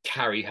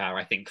carry her,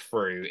 I think,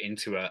 through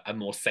into a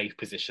more safe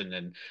position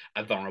than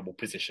a vulnerable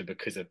position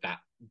because of that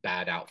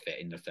bad outfit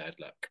in the third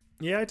look.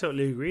 Yeah, I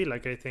totally agree.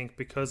 Like, I think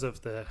because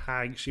of the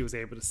hag, she was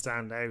able to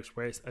stand out,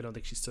 whereas I don't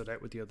think she stood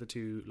out with the other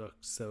two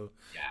looks. So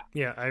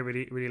yeah, I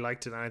really, really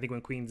liked it. And I think when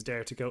queens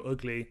dare to go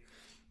ugly,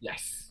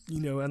 yes,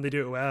 and they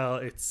do it well,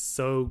 it's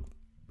so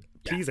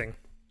pleasing.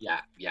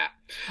 Yeah.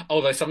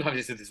 Although sometimes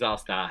it's a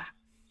disaster.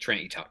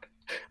 Trinity Tuck.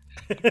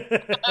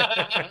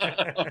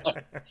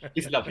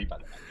 He's lovely, by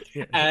the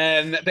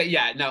way. But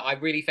yeah, no, I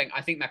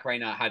think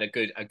Macarena had a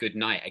good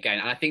night again,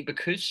 and I think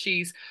because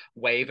she's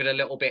wavered a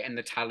little bit in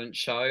the talent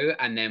show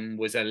and then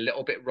was a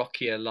little bit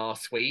rockier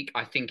last week,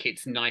 I think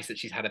it's nice that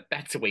she's had a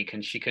better week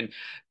and she can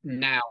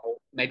now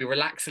maybe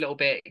relax a little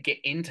bit, get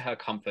into her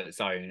comfort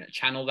zone,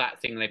 channel that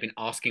thing they've been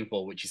asking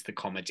for, which is the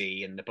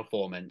comedy and the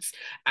performance,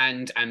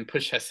 and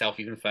push herself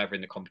even further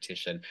in the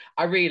competition.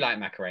 I really like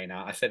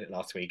Macarena. I said it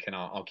last week, and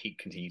I'll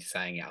continue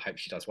saying it. I hope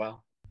she does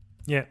well.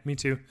 Yeah, me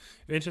too.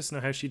 Interesting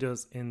to know how she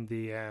does in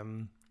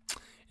the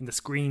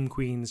Scream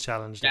Queens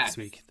challenge next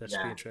week. That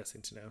should be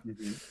interesting to know.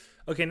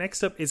 Okay,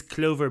 next up is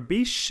Clover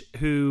Biche,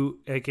 who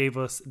gave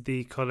us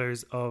the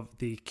colours of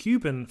the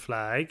Cuban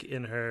flag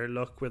in her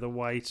look, with a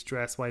white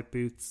dress, white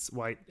boots,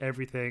 white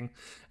everything,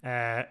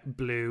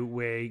 blue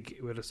wig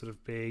with a sort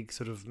of big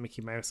sort of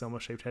Mickey Mouse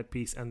almost shaped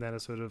headpiece, and then a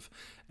sort of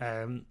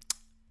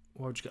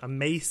a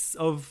mace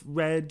of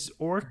red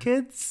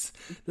orchids.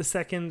 The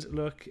second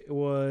look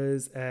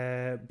was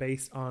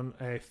based on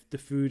the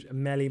food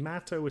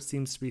melimato, which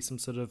seems to be some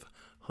sort of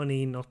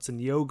honey, nuts and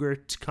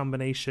yogurt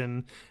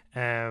combination,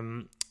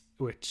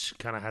 which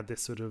kind of had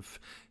this sort of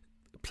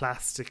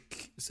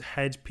plastic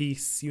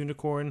headpiece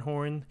unicorn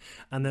horn.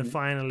 And then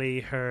finally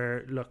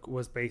her look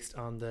was based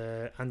on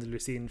the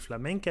Andalusian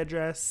flamenca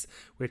dress,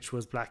 which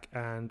was black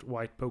and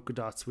white polka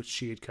dots, which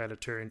she had kind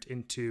of turned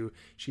into,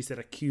 she said,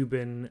 a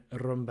Cuban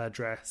rumba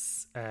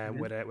dress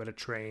with a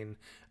train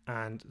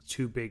and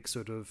two big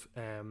sort of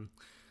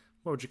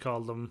what would you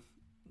call them,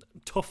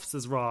 tufts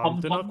is wrong,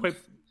 they're not quite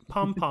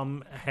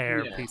pom-pom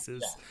hair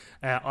pieces.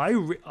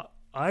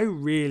 I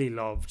really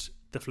loved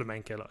the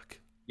flamenca look.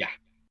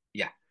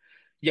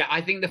 Yeah,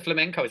 I think the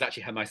flamenco is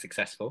actually her most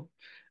successful.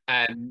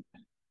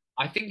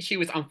 I think she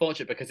was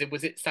unfortunate because it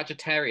was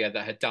Sagittaria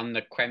that had done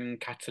the Creme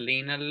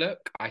Catalina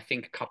look, I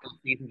think a couple of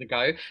seasons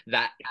ago.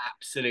 That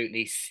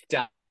absolutely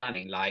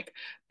stunning, like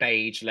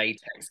beige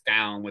latex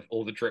gown with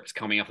all the drips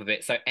coming off of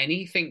it. So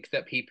anything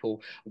that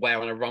people wear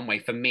on a runway,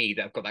 for me,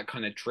 that have got that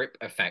kind of drip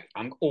effect,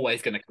 I'm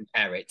always going to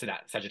compare it to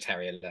that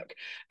Sagittaria look.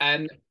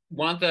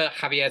 One of the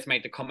Javier's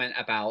made the comment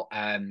about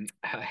her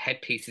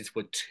headpieces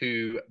were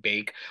too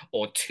big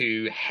or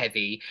too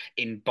heavy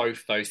in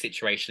both those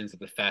situations of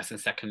the first and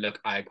second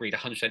look. I agreed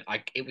 100%.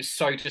 It was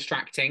so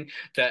distracting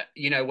that,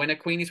 when a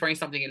queen is wearing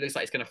something, it looks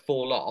like it's going to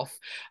fall off.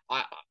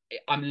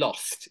 I'm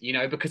lost,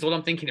 because all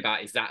I'm thinking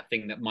about is that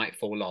thing that might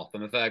fall off.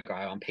 I'm a Virgo,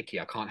 I'm picky,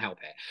 I can't help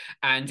it.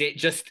 And it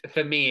just,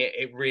 for me,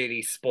 it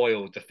really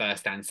spoiled the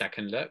first and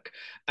second look.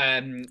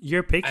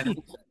 You're picky.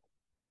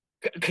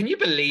 Can you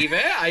believe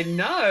it? I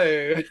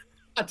know.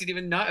 I didn't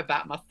even know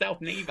about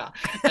myself neither.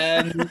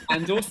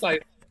 And also,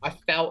 I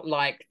felt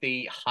like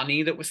the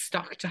honey that was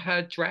stuck to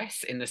her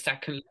dress in the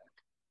second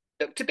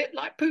looked a bit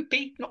like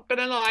poopy, not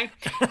gonna lie.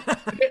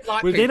 A bit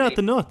like Were they not poopy.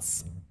 the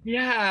nuts?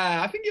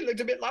 Yeah, I think it looked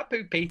a bit like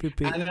poopy.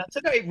 Poopy. And I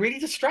don't know, it really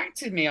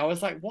distracted me. I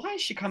was like, why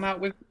has she come out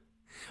with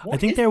I what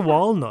think is they're that?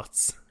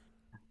 walnuts.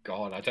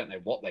 God, I don't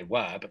know what they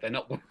were, but they're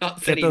not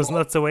nuts Get those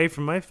anymore. nuts away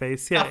from my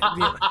face. Yeah.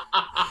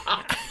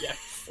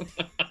 Yes.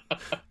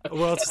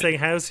 We're also saying,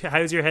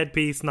 how's your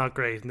headpiece? Not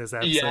great in this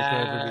episode.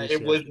 Yeah,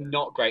 it was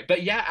not great.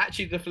 But yeah,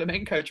 actually, the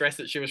flamenco dress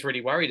that she was really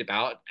worried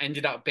about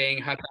ended up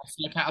being her best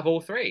look out of all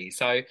three.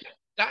 So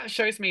that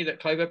shows me that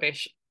Clover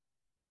Bish,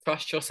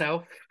 trust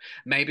yourself.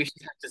 Maybe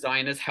she's had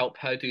designers help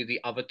her do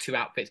the other two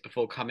outfits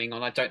before coming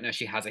on. I don't know if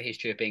she has a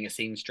history of being a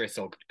seamstress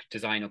or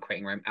design or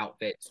creating her own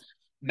outfits.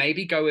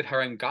 Maybe go with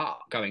her own gut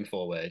going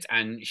forward,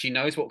 and she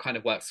knows what kind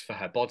of works for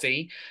her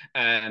body.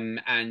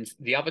 And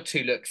the other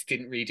two looks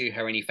didn't really do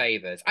her any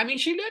favors. I mean,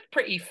 she looked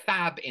pretty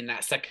fab in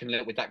that second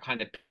look with that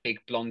kind of big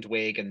blonde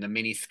wig and the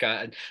mini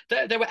skirt.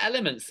 And there were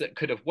elements that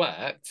could have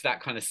worked. That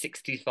kind of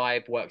 60s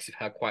vibe works with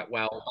her quite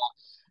well.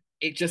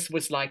 But it just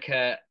was like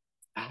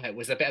it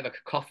was a bit of a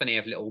cacophony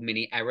of little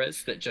mini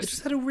errors that It just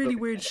just had a really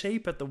weird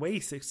shape at the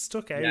waist. It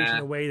stuck out in Yeah.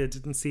 a way that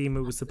didn't seem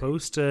it was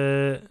supposed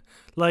to.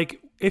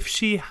 Like, if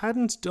she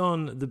hadn't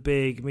done the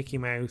big Mickey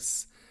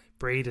Mouse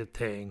braided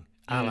thing,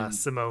 a la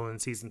Simone in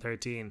season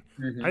 13,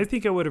 I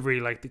think I would have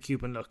really liked the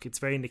Cuban look. It's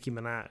very Nicki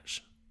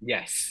Minaj.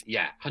 Yes,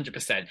 yeah,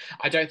 100%.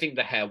 I don't think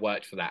the hair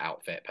worked for that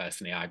outfit,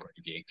 personally. I agree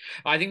with you.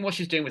 I think what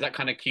she's doing was that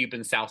kind of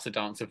Cuban salsa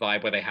dancer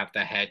vibe where they have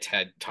their hair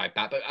tied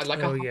back. But like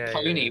Oh, a yeah,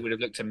 pony yeah. would have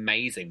looked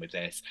amazing with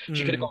this.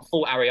 She could have got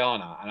full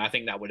Ariana, and I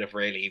think that would have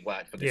really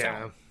worked for this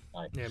Yeah. outfit.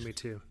 Like, Yeah, me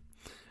too.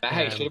 but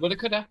hey, shoulda, woulda,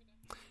 coulda.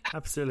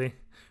 Absolutely.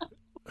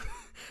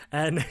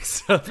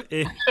 Next up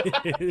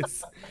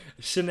is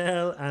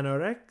Chanel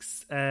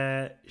Anorex.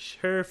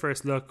 Her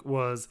first look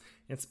was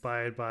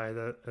inspired by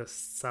the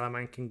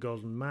Salamancan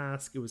golden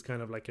mask. It was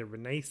kind of like a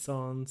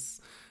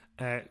Renaissance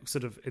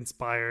sort of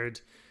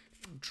inspired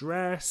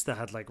dress that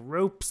had like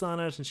ropes on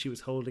it, and she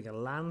was holding a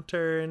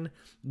lantern.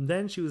 And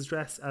then she was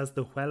dressed as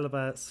the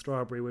Huelva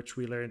strawberry, which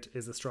we learned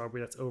is a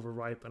strawberry that's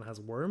overripe and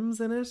has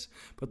worms in it,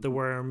 but the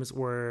worms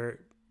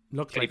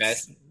looked Gummy like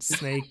bears.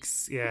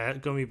 snakes, yeah,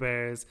 gummy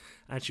bears.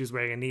 And she was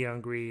wearing a neon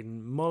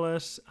green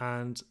mullet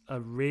and a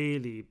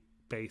really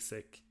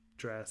basic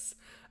dress.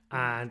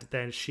 And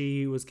then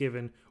she was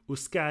given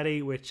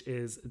Euskadi, which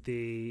is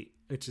the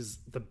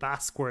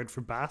Basque word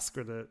for Basque,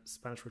 or the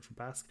Spanish word for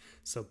Basque.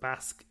 So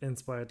Basque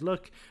inspired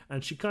look.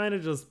 And she kind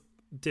of just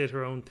did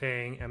her own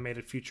thing and made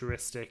it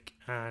futuristic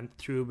and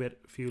threw a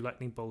few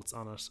lightning bolts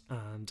on it.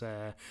 And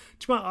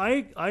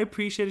I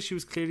appreciated she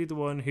was clearly the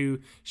one who,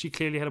 she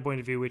clearly had a point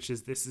of view, which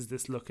is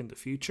this look in the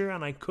future,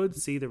 and I could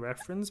see the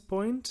reference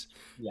point.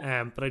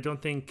 But I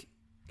don't think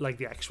like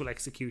the actual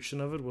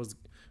execution of it was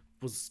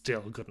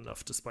still good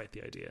enough despite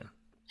the idea.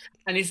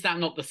 And is that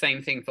not the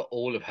same thing for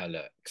all of her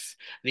looks?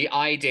 The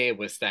idea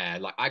was there.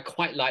 Like, I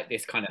quite like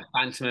this kind of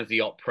Phantom of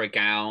the Opera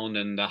gown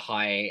and the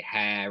high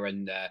hair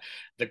and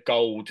the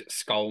gold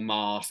skull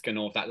mask and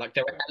all of that. Like,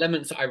 there are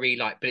elements that I really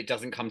like, but it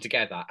doesn't come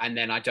together. And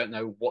then I don't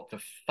know what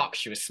the fuck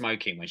she was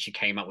smoking when she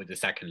came up with the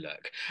second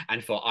look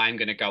and thought, I'm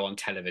going to go on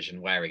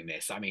television wearing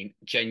this. I mean,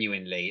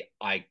 genuinely,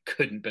 I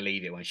couldn't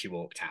believe it when she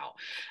walked out.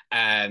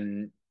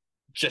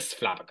 Just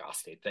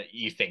flabbergasted that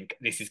you think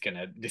this is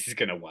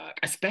gonna work,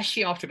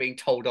 especially after being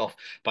told off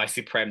by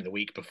Supreme the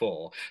week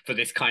before for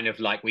this kind of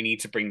like, we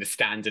need to bring the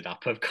standard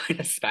up of kind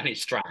of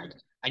Spanish drag,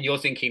 and you're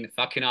thinking,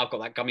 fucking hell, I've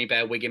got that gummy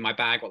bear wig in my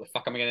bag, what the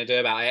fuck am I gonna do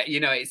about it? You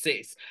know,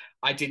 it's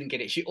I didn't get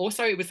it. She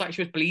also, it was like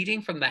she was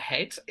bleeding from the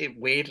head. It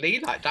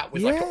weirdly, like, that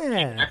was like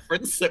a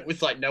reference that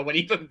was like no one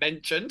even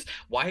mentioned.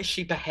 Why is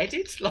she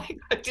beheaded? Like,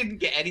 I didn't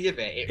get any of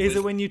it. Is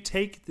it when you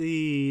take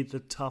the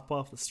top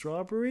off the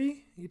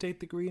strawberry? You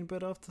take the green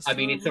bit off the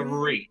strawberry? I mean, it's a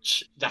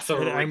reach. That's a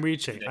reach. I'm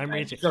reaching.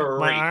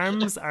 My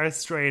arms are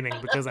straining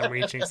because I'm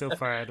reaching so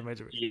far out of my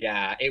direction.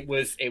 Yeah, it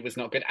was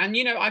not good. And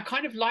you know, I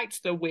kind of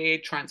liked the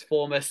weird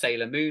Transformer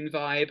Sailor Moon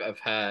vibe of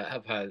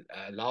her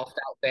last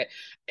outfit.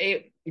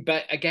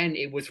 But again,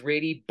 it was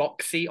really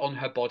boxy on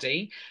her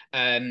body.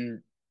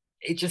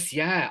 It just,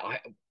 I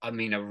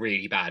mean, a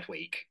really bad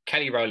week.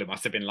 Kelly Rowland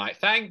must have been like,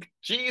 thank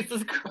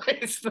Jesus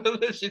Christ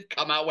that she's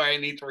come out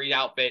wearing these three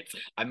outfits.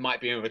 I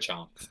might be in with a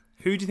chance.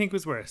 Who do you think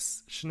was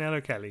worse, Chanel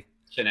or Kelly?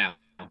 Chanel.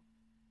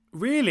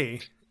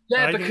 Really?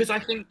 Yeah, because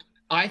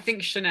I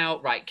think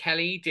Chanel, right,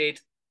 Kelly did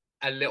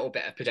a little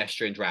bit of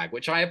pedestrian drag,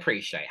 which I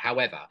appreciate.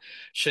 However,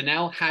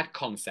 Chanel had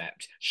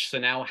concept,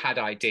 Chanel had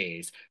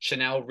ideas,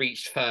 Chanel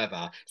reached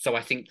further. So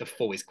I think the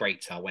fall is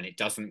greater when it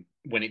doesn't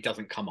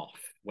come off,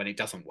 when it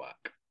doesn't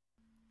work.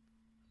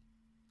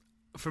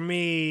 For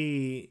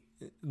me,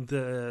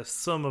 the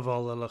sum of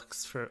all the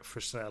looks for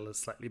Chanel is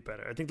slightly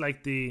better. I think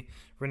like the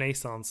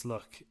Renaissance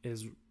look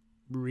is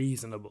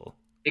reasonable.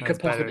 It could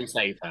possibly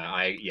save her.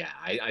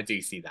 I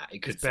do see that.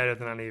 It could. It's better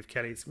than any of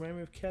Kelly's.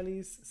 Remember of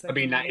Kelly's? I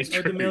mean, that is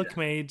true. The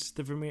Milkmaid,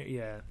 the Vermeer,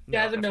 yeah.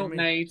 Yeah, the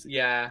Milkmaid,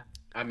 yeah.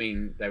 I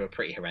mean, they were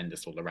pretty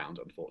horrendous all around,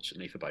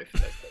 unfortunately, for both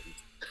of those things.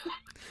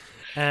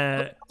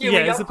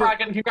 You're a young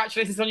dragon.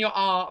 Congratulations on your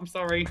art. I'm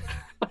sorry.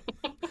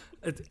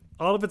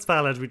 All of it's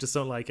valid. We just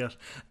don't like it.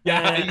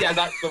 Yeah,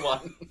 that's the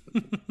one.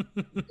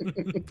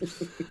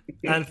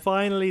 And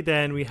finally,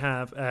 then we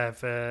have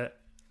Bania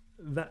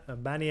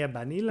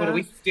Banila. What, are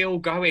we still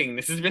going?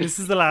 This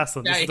is the last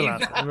one. This is the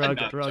last one. We're all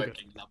good.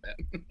 Love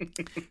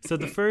it. So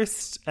the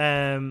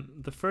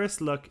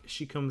first look,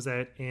 she comes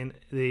out in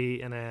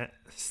a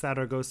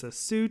Saragossa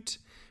suit,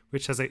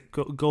 which has a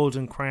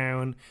golden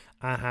crown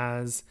and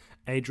has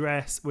a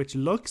dress which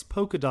looks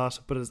polka dot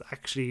but is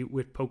actually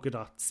with polka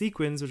dot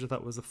sequins, which I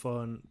thought was a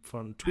fun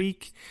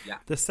tweak. Yeah.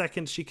 The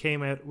second she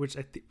came out, which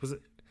I think was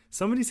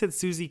somebody said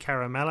Susie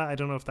Caramella. I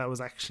don't know if that was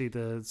actually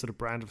the sort of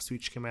brand of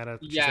sweet she came out of.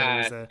 She said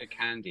it was a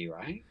candy,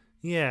 right?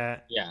 Yeah.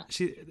 Yeah.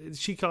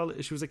 She called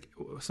it, she was like,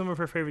 some of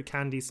her favorite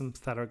candies from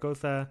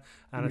Zaragoza,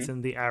 and it's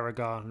in the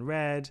Aragon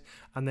red.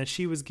 And then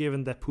she was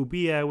given the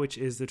pubilla, which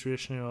is the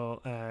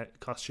traditional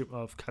costume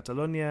of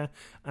Catalonia,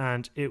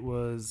 and it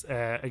was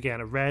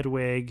again a red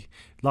wig,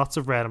 lots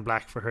of red and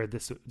black for her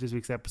this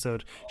week's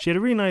episode. She had a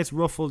really nice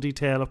ruffle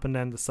detail up and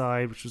down the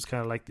side, which was kind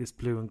of like this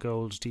blue and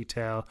gold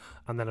detail,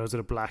 and then it was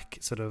a black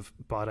sort of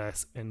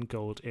bodice and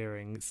gold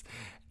earrings.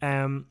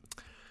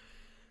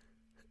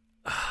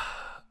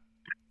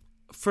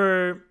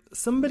 For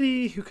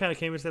somebody who kind of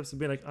came into this and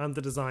be like, I'm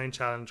the design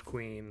challenge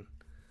queen.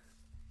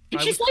 Did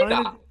she say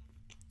that?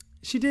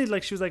 She did.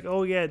 Like, she was like,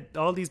 oh yeah,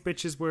 all these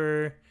bitches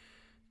were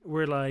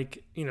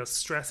like, you know,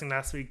 stressing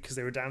last week because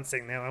they were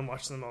dancing. Now I'm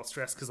watching them all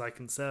stressed because I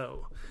can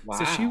sew. Wow.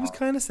 So she was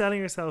kind of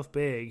selling herself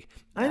big.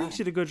 I think she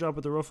did a good job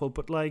with the ruffle,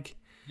 but like,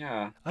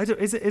 yeah, I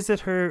don't. Is it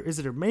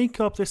her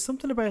makeup? There's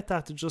something about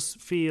that just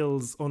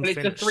feels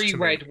unfinished. But the three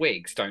red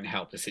wigs don't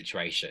help the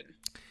situation.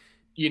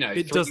 You know,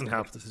 it doesn't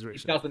help the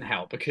situation. It doesn't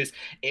help because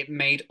it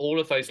made all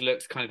of those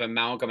looks kind of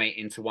amalgamate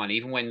into one.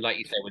 Even when, like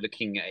you say, we're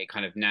looking at it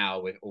kind of now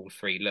with all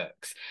three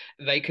looks,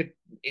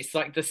 it's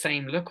like the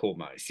same look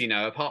almost, you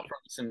know, apart from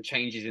some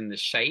changes in the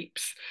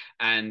shapes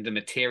and the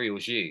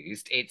materials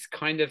used, it's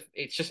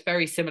just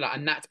very similar.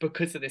 And that's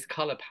because of this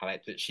color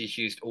palette that she's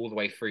used all the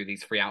way through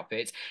these three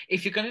outfits.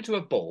 If you're going to do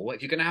a ball,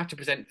 if you're going to have to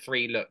present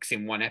three looks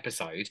in one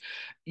episode,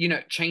 you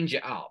know, change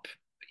it up.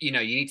 You know,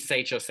 you need to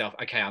say to yourself,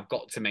 okay, I've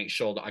got to make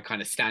sure that I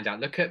kind of stand out.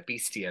 Look at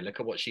Bestia, look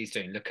at what she's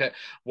doing, look at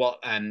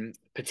what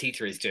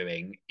Petita is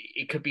doing.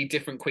 It could be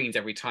different queens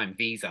every time.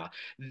 Visa.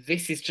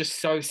 This is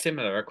just so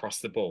similar across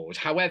the board.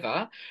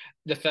 However,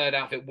 the third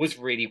outfit was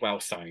really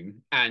well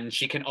sewn, and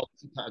she can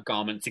obviously put a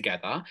garment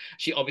together.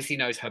 She obviously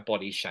knows her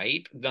body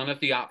shape. None of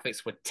the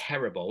outfits were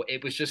terrible.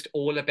 It was just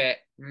all a bit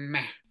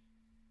meh.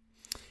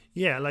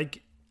 Yeah,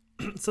 like,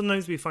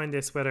 sometimes we find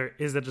this, whether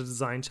is it a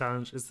design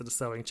challenge, is it a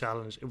sewing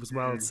challenge? It was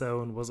well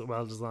sewn, was it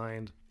well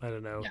designed? I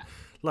don't know.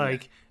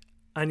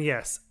 And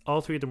yes, all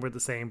three of them were the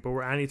same, but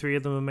were any three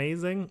of them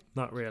amazing?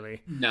 Not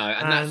really. No,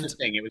 and that's the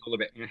thing, it was all a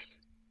bit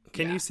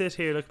Can you sit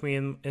here, look me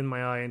in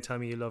my eye and tell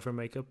me you love her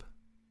makeup?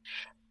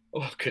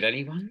 Oh, could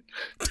anyone?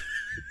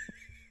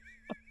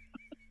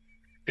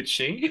 Could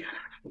she?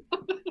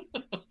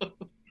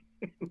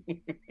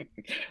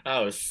 That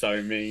was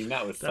so mean.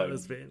 That was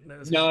mean.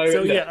 No,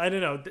 so yeah, I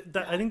don't know.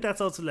 I think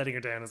that's also letting her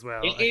down as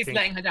well. It is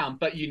letting her down,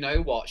 but you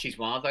know what? She's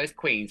one of those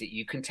queens that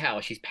you can tell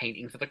she's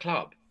painting for the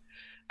club.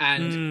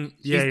 And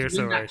you're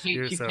so right.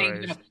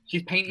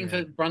 She's painting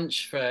for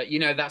brunch for, you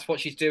know, that's what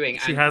she's doing.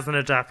 She hasn't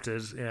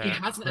adapted. Yeah, she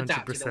hasn't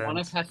adapted. And one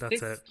of her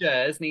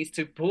sisters needs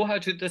to pull her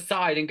to the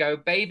side and go,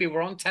 baby,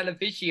 we're on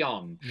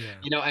television. Yeah.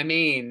 You know what I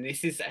mean?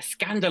 This is a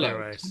scandal.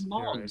 Right. Come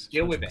on,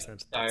 deal with it. So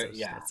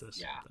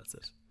that's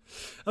it.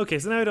 Okay,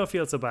 so now I don't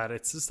feel so bad.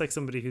 It's just like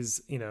somebody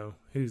who's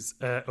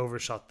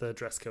overshot the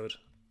dress code.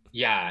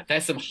 Yeah,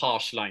 there's some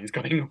harsh lines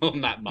going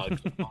on that mug.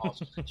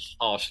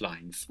 harsh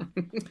lines.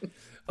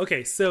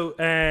 Okay, so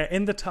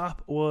in the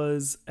top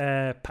was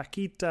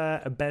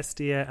Paquita,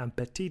 Bestia, and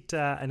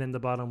Petita, and in the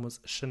bottom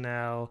was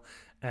Chanel,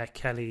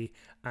 Kelly,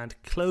 and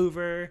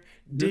Clover.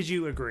 Did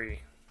you agree?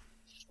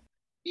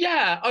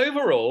 Yeah,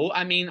 overall,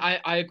 I mean,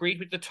 I agreed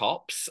with the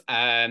tops,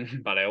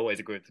 but I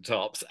always agree with the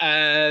tops.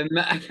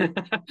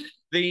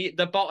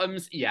 The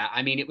bottoms, yeah,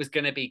 I mean, it was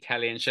going to be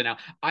Kelly and Chanel.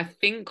 I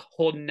think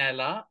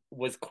Hornella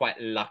was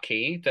quite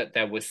lucky that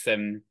there was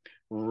some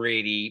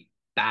really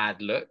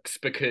bad looks,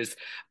 because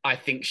I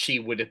think she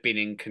would have been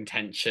in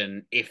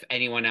contention if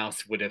anyone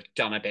else would have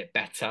done a bit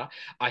better.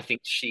 I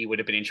think she would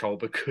have been in trouble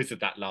because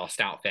of that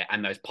last outfit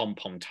and those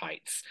pom-pom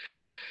tights.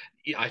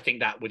 I think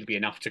that would be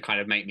enough to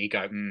kind of make me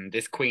go,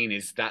 this queen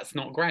that's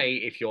not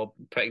great if you're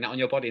putting that on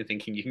your body and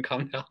thinking you can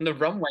come down the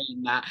runway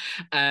in that.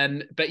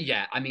 But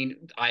yeah, I mean,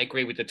 I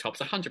agree with the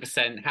tops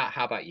 100%.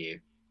 How about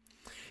you?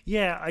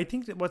 Yeah, I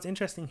think that what's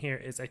interesting here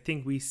is I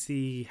think we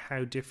see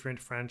how different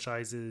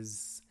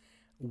franchises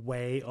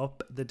weigh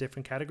up the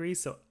different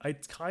categories. So I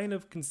kind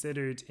of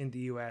considered in the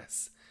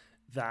US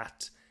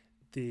that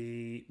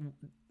the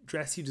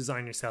dress you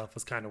design yourself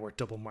was kind of worth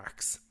double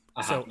marks.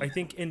 So I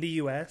think in the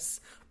US,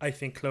 I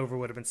think Clover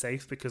would have been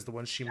safe because the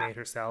one she made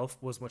herself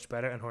was much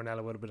better, and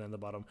Hornella would have been in the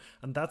bottom.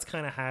 And that's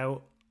kind of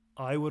how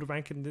I would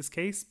rank it in this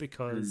case,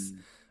 because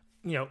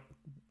you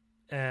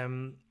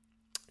know,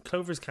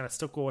 Clover's kind of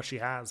stuck with what she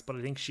has, but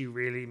I think she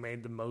really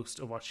made the most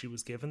of what she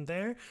was given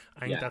there.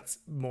 I think Yeah. that's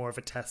more of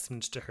a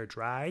testament to her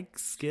drag Yeah,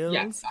 skills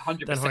than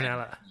 100%.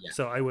 Hornella. Yeah.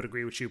 So I would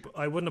agree with you, but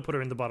I wouldn't have put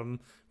her in the bottom.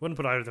 Wouldn't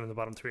put either of them in the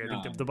bottom three. I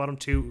think No. the bottom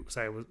two,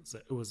 sorry,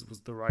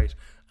 was the right,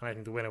 and I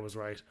think the winner was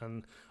right.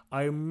 And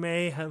I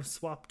may have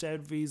swapped out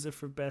Visa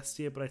for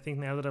Bestia, but I think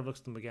now that I've looked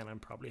at them again, I'm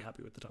probably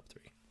happy with the top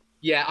three.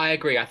 Yeah, I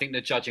agree. I think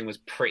the judging was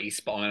pretty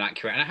spot on and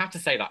accurate. And I have to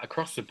say, like,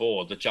 across the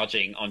board, the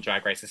judging on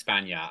Drag Race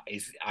Espana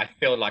is, I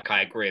feel like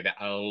I agree with it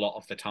a lot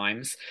of the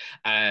times.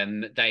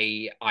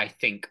 They, I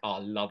think, are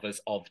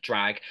lovers of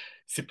drag.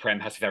 Supreme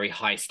has very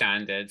high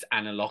standards.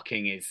 Anna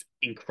Locking is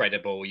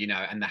incredible, you know,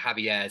 and the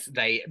Javier's,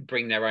 they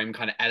bring their own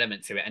kind of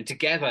element to it. And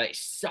together, it's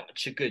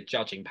such a good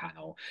judging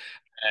panel.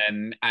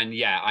 And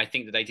yeah, I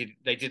think that they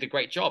did a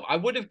great job. I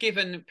would have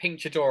given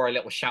Pink Chadora a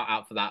little shout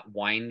out for that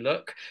wine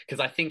look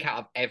because I think out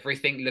of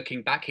everything,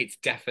 looking back, it's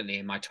definitely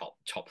in my top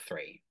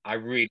three. I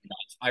really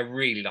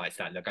liked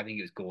that look. I think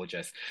it was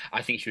gorgeous.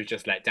 I think she was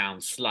just let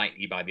down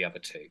slightly by the other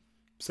two.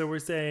 So we're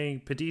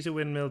saying Petita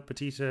Windmill,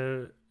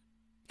 Petita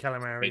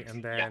Calamari,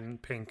 and then Yeah.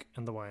 Pink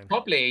and the wine.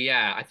 Probably,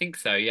 yeah. I think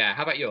so. Yeah.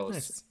 How about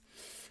yours?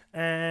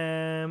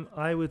 Nice.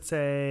 I would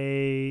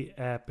say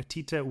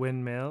Petita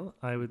Windmill.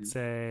 I would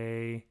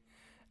say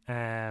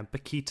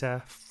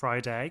Paquita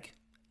Fried Egg.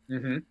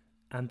 Mm-hmm.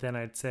 And then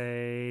I'd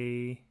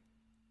say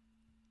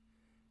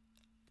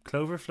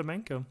Clover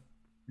Flamenco.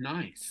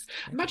 Nice.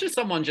 Imagine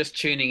someone just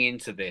tuning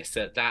into this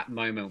at that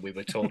moment we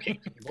were talking.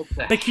 What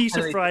the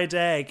Paquita Fried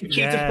Egg. Paquita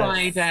Yes.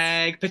 Fried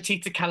Egg,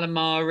 Petita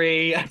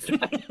Calamari,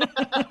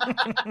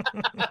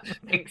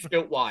 Pink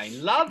Spilt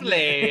Wine.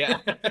 Lovely.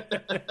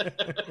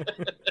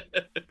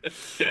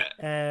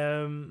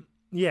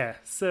 Yeah,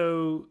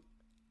 so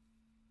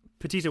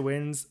Petita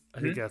wins. I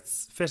think Mhm.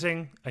 that's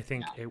fitting. I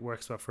think it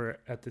works well for her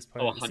at this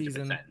point Oh, of the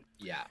season. 100%.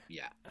 Yeah,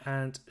 yeah.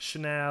 And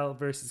Chanel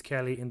versus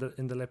Kelly in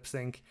the lip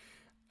sync.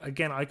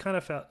 Again, I kind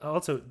of felt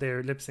also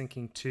they're lip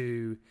syncing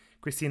to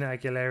Christina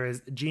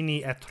Aguilera's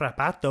Genie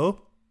Atrapato.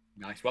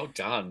 Nice. Well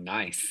done.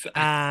 Nice.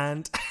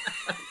 And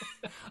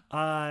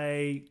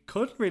I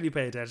couldn't really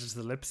pay attention to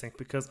the lip sync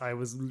because I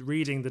was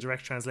reading the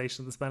direct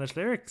translation of the Spanish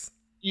lyrics.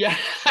 Yeah,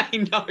 I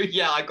know.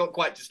 Yeah, I got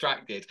quite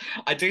distracted.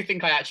 I do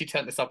think I actually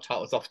turned the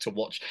subtitles off to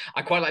watch.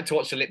 I quite like to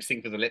watch the lip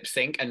sync for the lip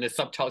sync, and the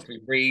subtitles can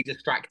be really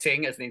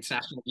distracting as an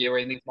international viewer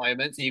in these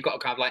moments. And you've got to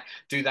kind of like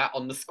do that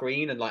on the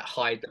screen and like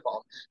hide the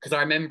bottom. Because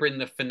I remember in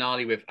the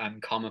finale with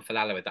Carmen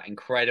Falala with that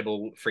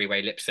incredible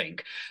freeway lip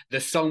sync,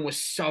 the song was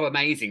so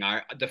amazing.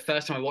 The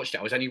first time I watched it,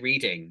 I was only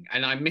reading,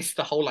 and I missed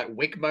the whole like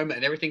wig moment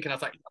and everything. And I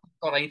was like, oh,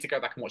 God, I need to go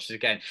back and watch it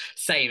again.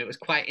 Same. It was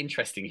quite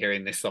interesting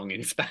hearing this song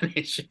in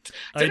Spanish.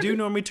 I do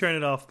normally turn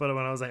it off, but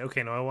when I was like,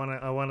 okay, no, I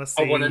want to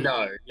see. I want to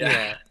know.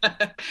 Yeah.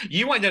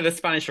 You might know the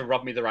Spanish will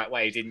rub me the right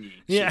way, didn't you?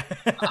 Yeah.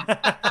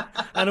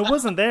 And it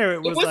wasn't there.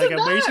 It was like,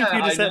 I'm waiting for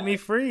you to set me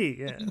free.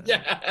 Yeah.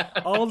 Yeah.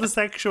 All the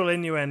sexual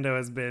innuendo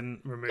has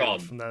been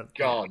removed from that.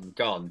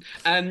 Gone.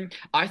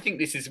 I think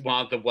this is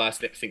one of the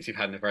worst lip syncs we've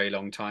had in a very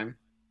long time.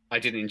 I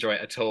didn't enjoy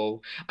it at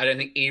all. I don't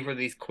think either of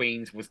these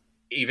queens was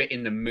either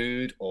in the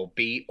mood or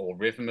beat or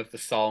rhythm of the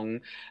song.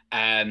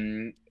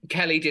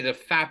 Kelly did a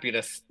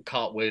fabulous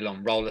cartwheel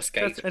on roller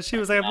skates. And she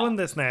was like, I've won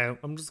this now.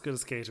 I'm just going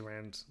to skate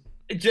around.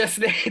 Just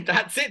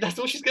that's it. That's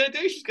all she's going to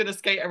do. She's going to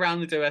skate around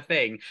and do her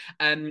thing.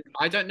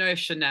 I don't know if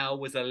Chanel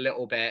was a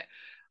little bit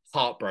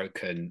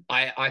heartbroken.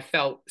 I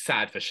felt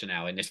sad for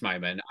Chanel in this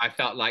moment. I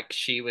felt like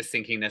she was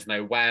thinking there's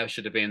no way I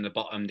should have been in the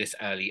bottom this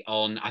early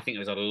on. I think there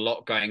was a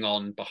lot going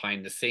on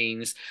behind the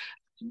scenes.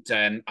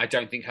 I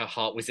don't think her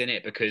heart was in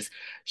it because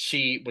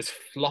she was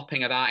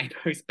flopping about in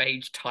those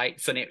beige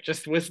tights and it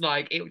just was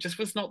not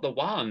the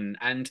one.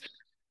 And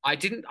I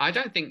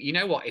don't think, you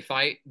know what, if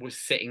I was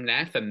sitting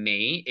there, for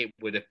me, it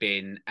would have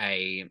been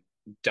a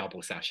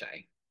double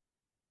sachet.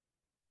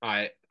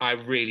 I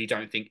really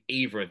don't think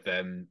either of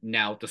them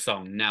nailed the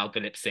song, nailed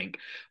the lip sync,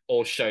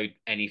 or showed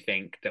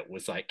anything that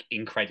was like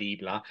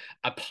incredible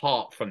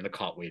apart from the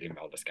cartwheeling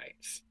roller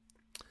skates.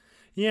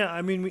 Yeah,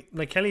 I mean,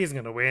 Kelly isn't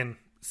going to win,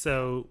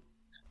 so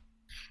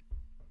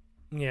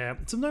yeah.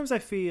 Sometimes I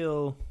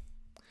feel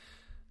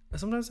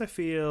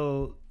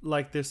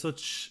like there's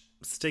such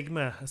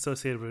stigma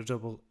associated with a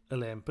double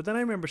elim, but then I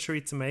remember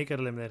Sharitza May got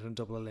eliminated in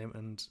double elim,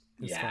 and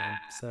it's fine.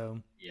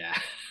 So yeah.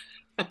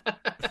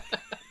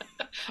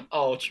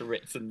 Oh,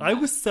 Charitza. I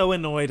was so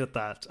annoyed at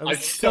that. I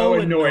was so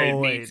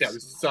annoyed. Me too. I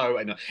was so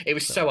annoyed. It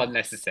was so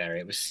unnecessary.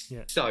 It was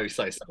so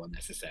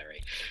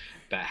unnecessary.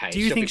 But hey, do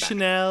you think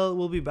Chanel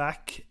will be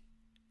back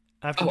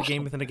after the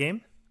game within a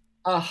game?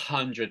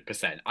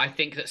 100%. I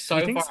think that so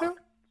you far. So?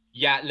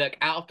 Yeah, look,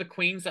 out of the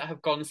queens that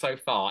have gone so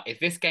far, if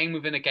this game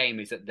within a game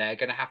is that they're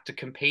going to have to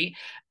compete,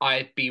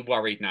 I'd be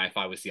worried now if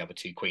I was the other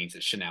two queens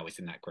that Chanel is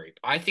in that group.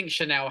 I think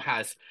Chanel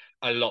has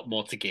a lot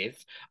more to give.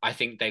 I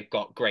think they've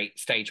got great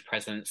stage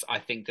presence. I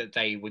think that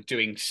they were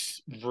doing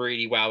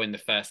really well in the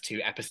first two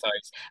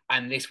episodes.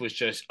 And this was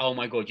just, oh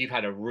my God, you've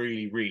had a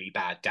really, really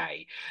bad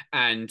day.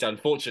 And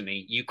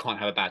unfortunately, you can't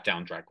have a bad day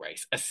on Drag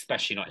Race,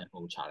 especially not in a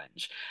full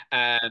challenge.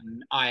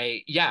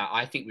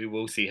 I think we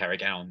will see her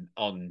again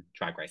on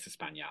Drag Race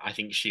Espana. I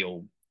think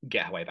she'll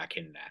get her way back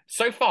in there.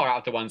 So far out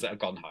of the ones that have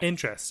gone home.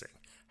 Interesting.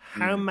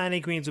 How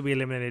many queens will be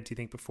eliminated, do you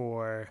think,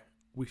 before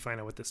we find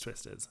out what this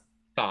twist is?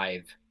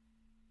 5.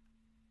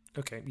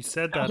 Okay, you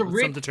said that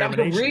with some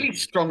determination. That was a really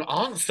strong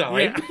answer.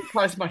 Yeah. I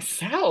surprised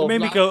myself. It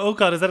made me go, oh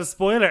God, is that a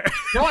spoiler?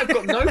 No, I've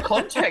got no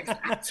context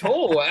at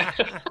all.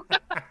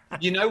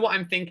 You know what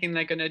I'm thinking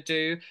they're going to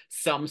do?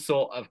 Some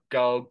sort of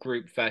girl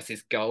group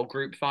versus girl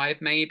group vibe,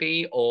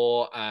 maybe,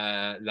 or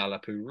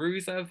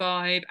Lollapalooza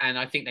vibe. And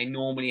I think they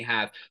normally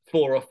have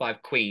 4 or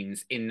 5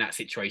 queens in that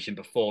situation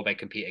before they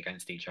compete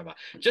against each other,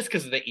 just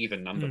because of the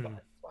even number vibe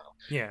as well.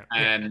 Yeah.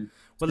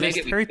 Well, there's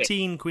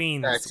 13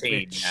 queens.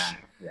 13,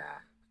 yeah.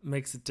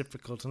 Makes it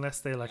difficult unless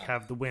they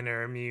have the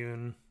winner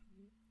immune.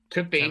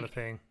 Could be. Kind of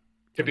thing.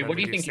 Could be. What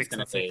do you think it's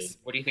going to be?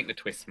 What do you think the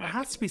twist might be? It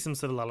has to be some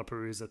sort of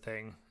Lollapalooza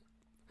thing.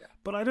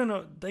 But I don't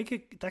know.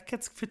 That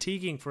gets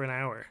fatiguing for an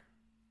hour.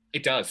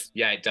 It does.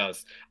 Yeah, it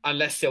does.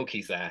 Unless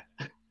Silky's there.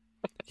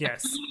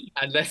 Yes.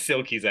 Unless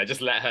Silky's there.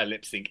 Just let her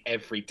lip sync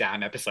every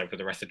damn episode for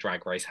the rest of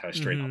Drag Race. Her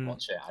stream. I'll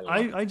watch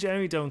it. I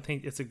generally don't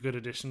think it's a good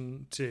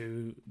addition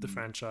to the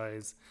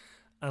franchise.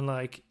 And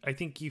I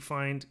think you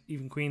find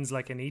even queens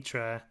like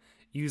Anitra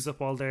use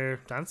up all their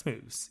dance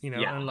moves, and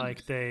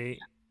they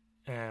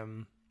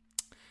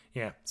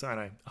so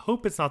I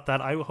hope it's not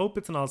that. I hope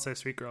it's an all-star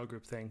street girl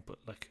group thing, but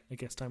I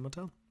guess time will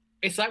tell.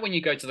 It's like when you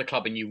go to the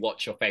club and you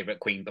watch your favorite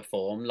queen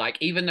perform,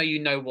 even though you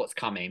know what's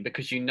coming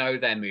because you know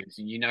their moves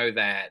and you know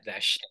their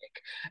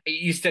shtick,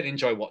 you still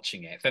enjoy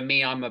watching it. For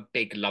me, I'm a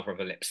big lover of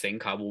a lip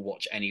sync. I will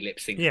watch any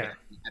lip sync. Yeah.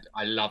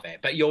 I love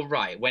it. But you're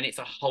right. When it's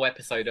a whole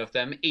episode of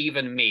them,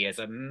 even me as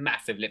a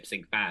massive lip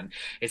sync fan,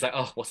 it's like,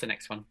 oh, what's the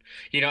next one?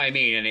 You know what I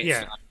mean? And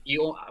it's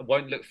you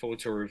won't look forward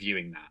to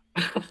reviewing that.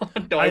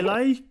 I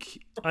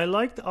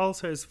like the All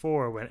Stars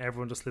 4 when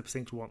everyone just lip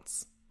synced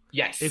once.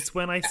 Yes. It's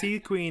when I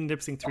see Queen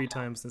lip sync 3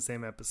 times in the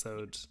same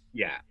episode.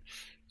 Yeah,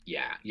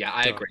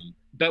 I agree.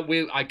 But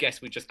I guess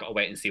we've just got to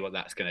wait and see what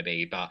that's going to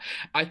be. But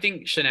I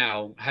think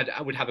Chanel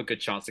would have a good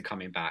chance of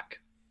coming back.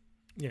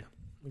 Yeah,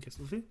 I guess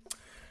we'll see.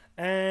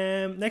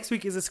 Next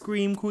week is a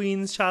Scream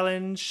Queens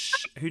challenge.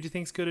 Who do you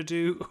think's going to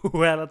do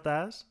well at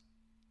that?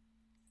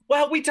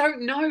 Well, we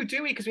don't know,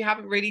 do we? Because we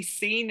haven't really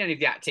seen any of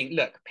the acting.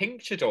 Look,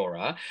 Pink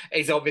Chadora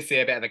is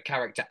obviously a bit of a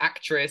character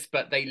actress,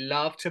 but they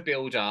love to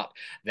build up.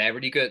 They're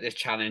really good at this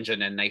challenge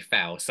and then they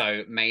fail.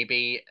 So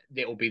maybe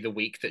it'll be the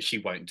week that she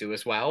won't do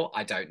as well.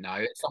 I don't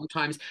know.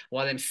 Sometimes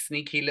one of them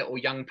sneaky little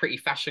young pretty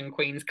fashion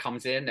queens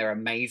comes in. They're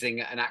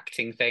amazing at an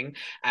acting thing.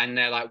 And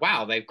they're like,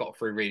 wow, they've got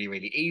through really,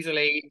 really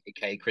easily.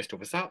 Okay, Crystal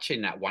Versace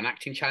in that one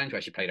acting challenge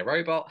where she played a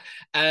robot.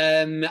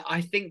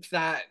 I think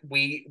that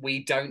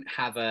we don't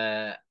have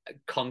a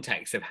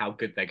context of how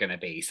good they're going to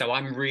be, so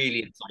I'm really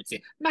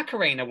excited.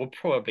 Macarena will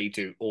probably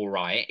do all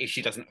right if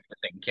she doesn't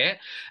overthink it.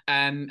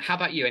 How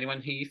about you? Anyone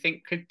who you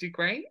think could do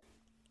great?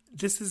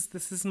 This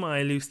is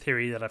my loose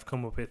theory that I've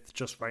come up with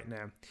just right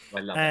now. I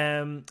love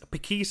it.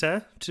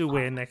 Paquita to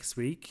win next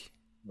week,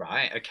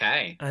 right?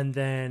 Okay, and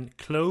then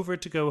Clover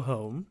to go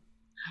home.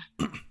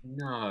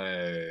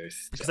 No,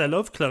 because I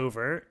love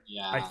Clover.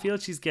 Yeah, I feel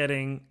she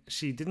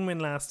didn't win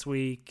last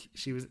week.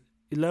 She was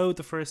low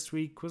the first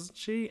week, wasn't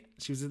she?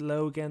 She was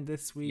low again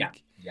this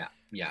week. Yeah.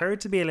 Her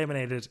to be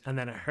eliminated, and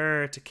then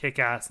her to kick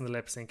ass in the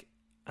lip sync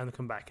and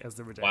come back as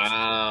the redemption.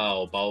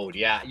 Wow, bold.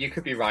 Yeah, you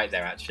could be right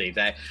there, actually.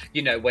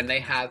 When they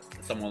have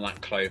someone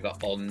like Clover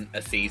on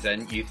a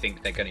season, you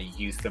think they're going to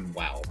use them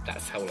well.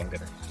 That's how I'm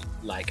going to...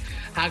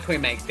 how can we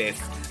make this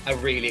a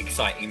really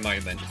exciting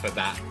moment for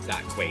that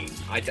queen?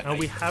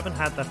 We haven't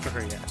had that for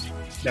her yet.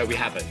 No, we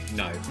haven't.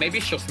 No.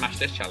 Maybe she'll smash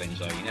this challenge,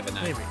 though. You never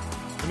know. Maybe.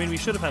 I mean, we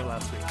should have had it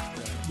last week.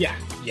 Yeah.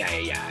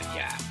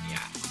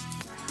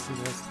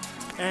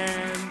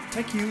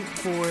 Thank you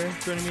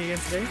for joining me again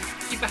today.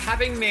 Thank you for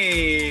having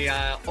me.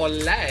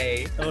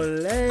 Olé.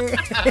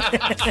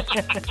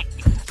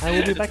 I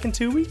will be back in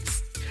 2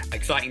 weeks.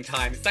 Exciting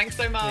times. Thanks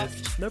so much.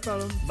 Yes, no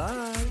problem.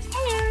 Bye.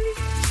 Bye.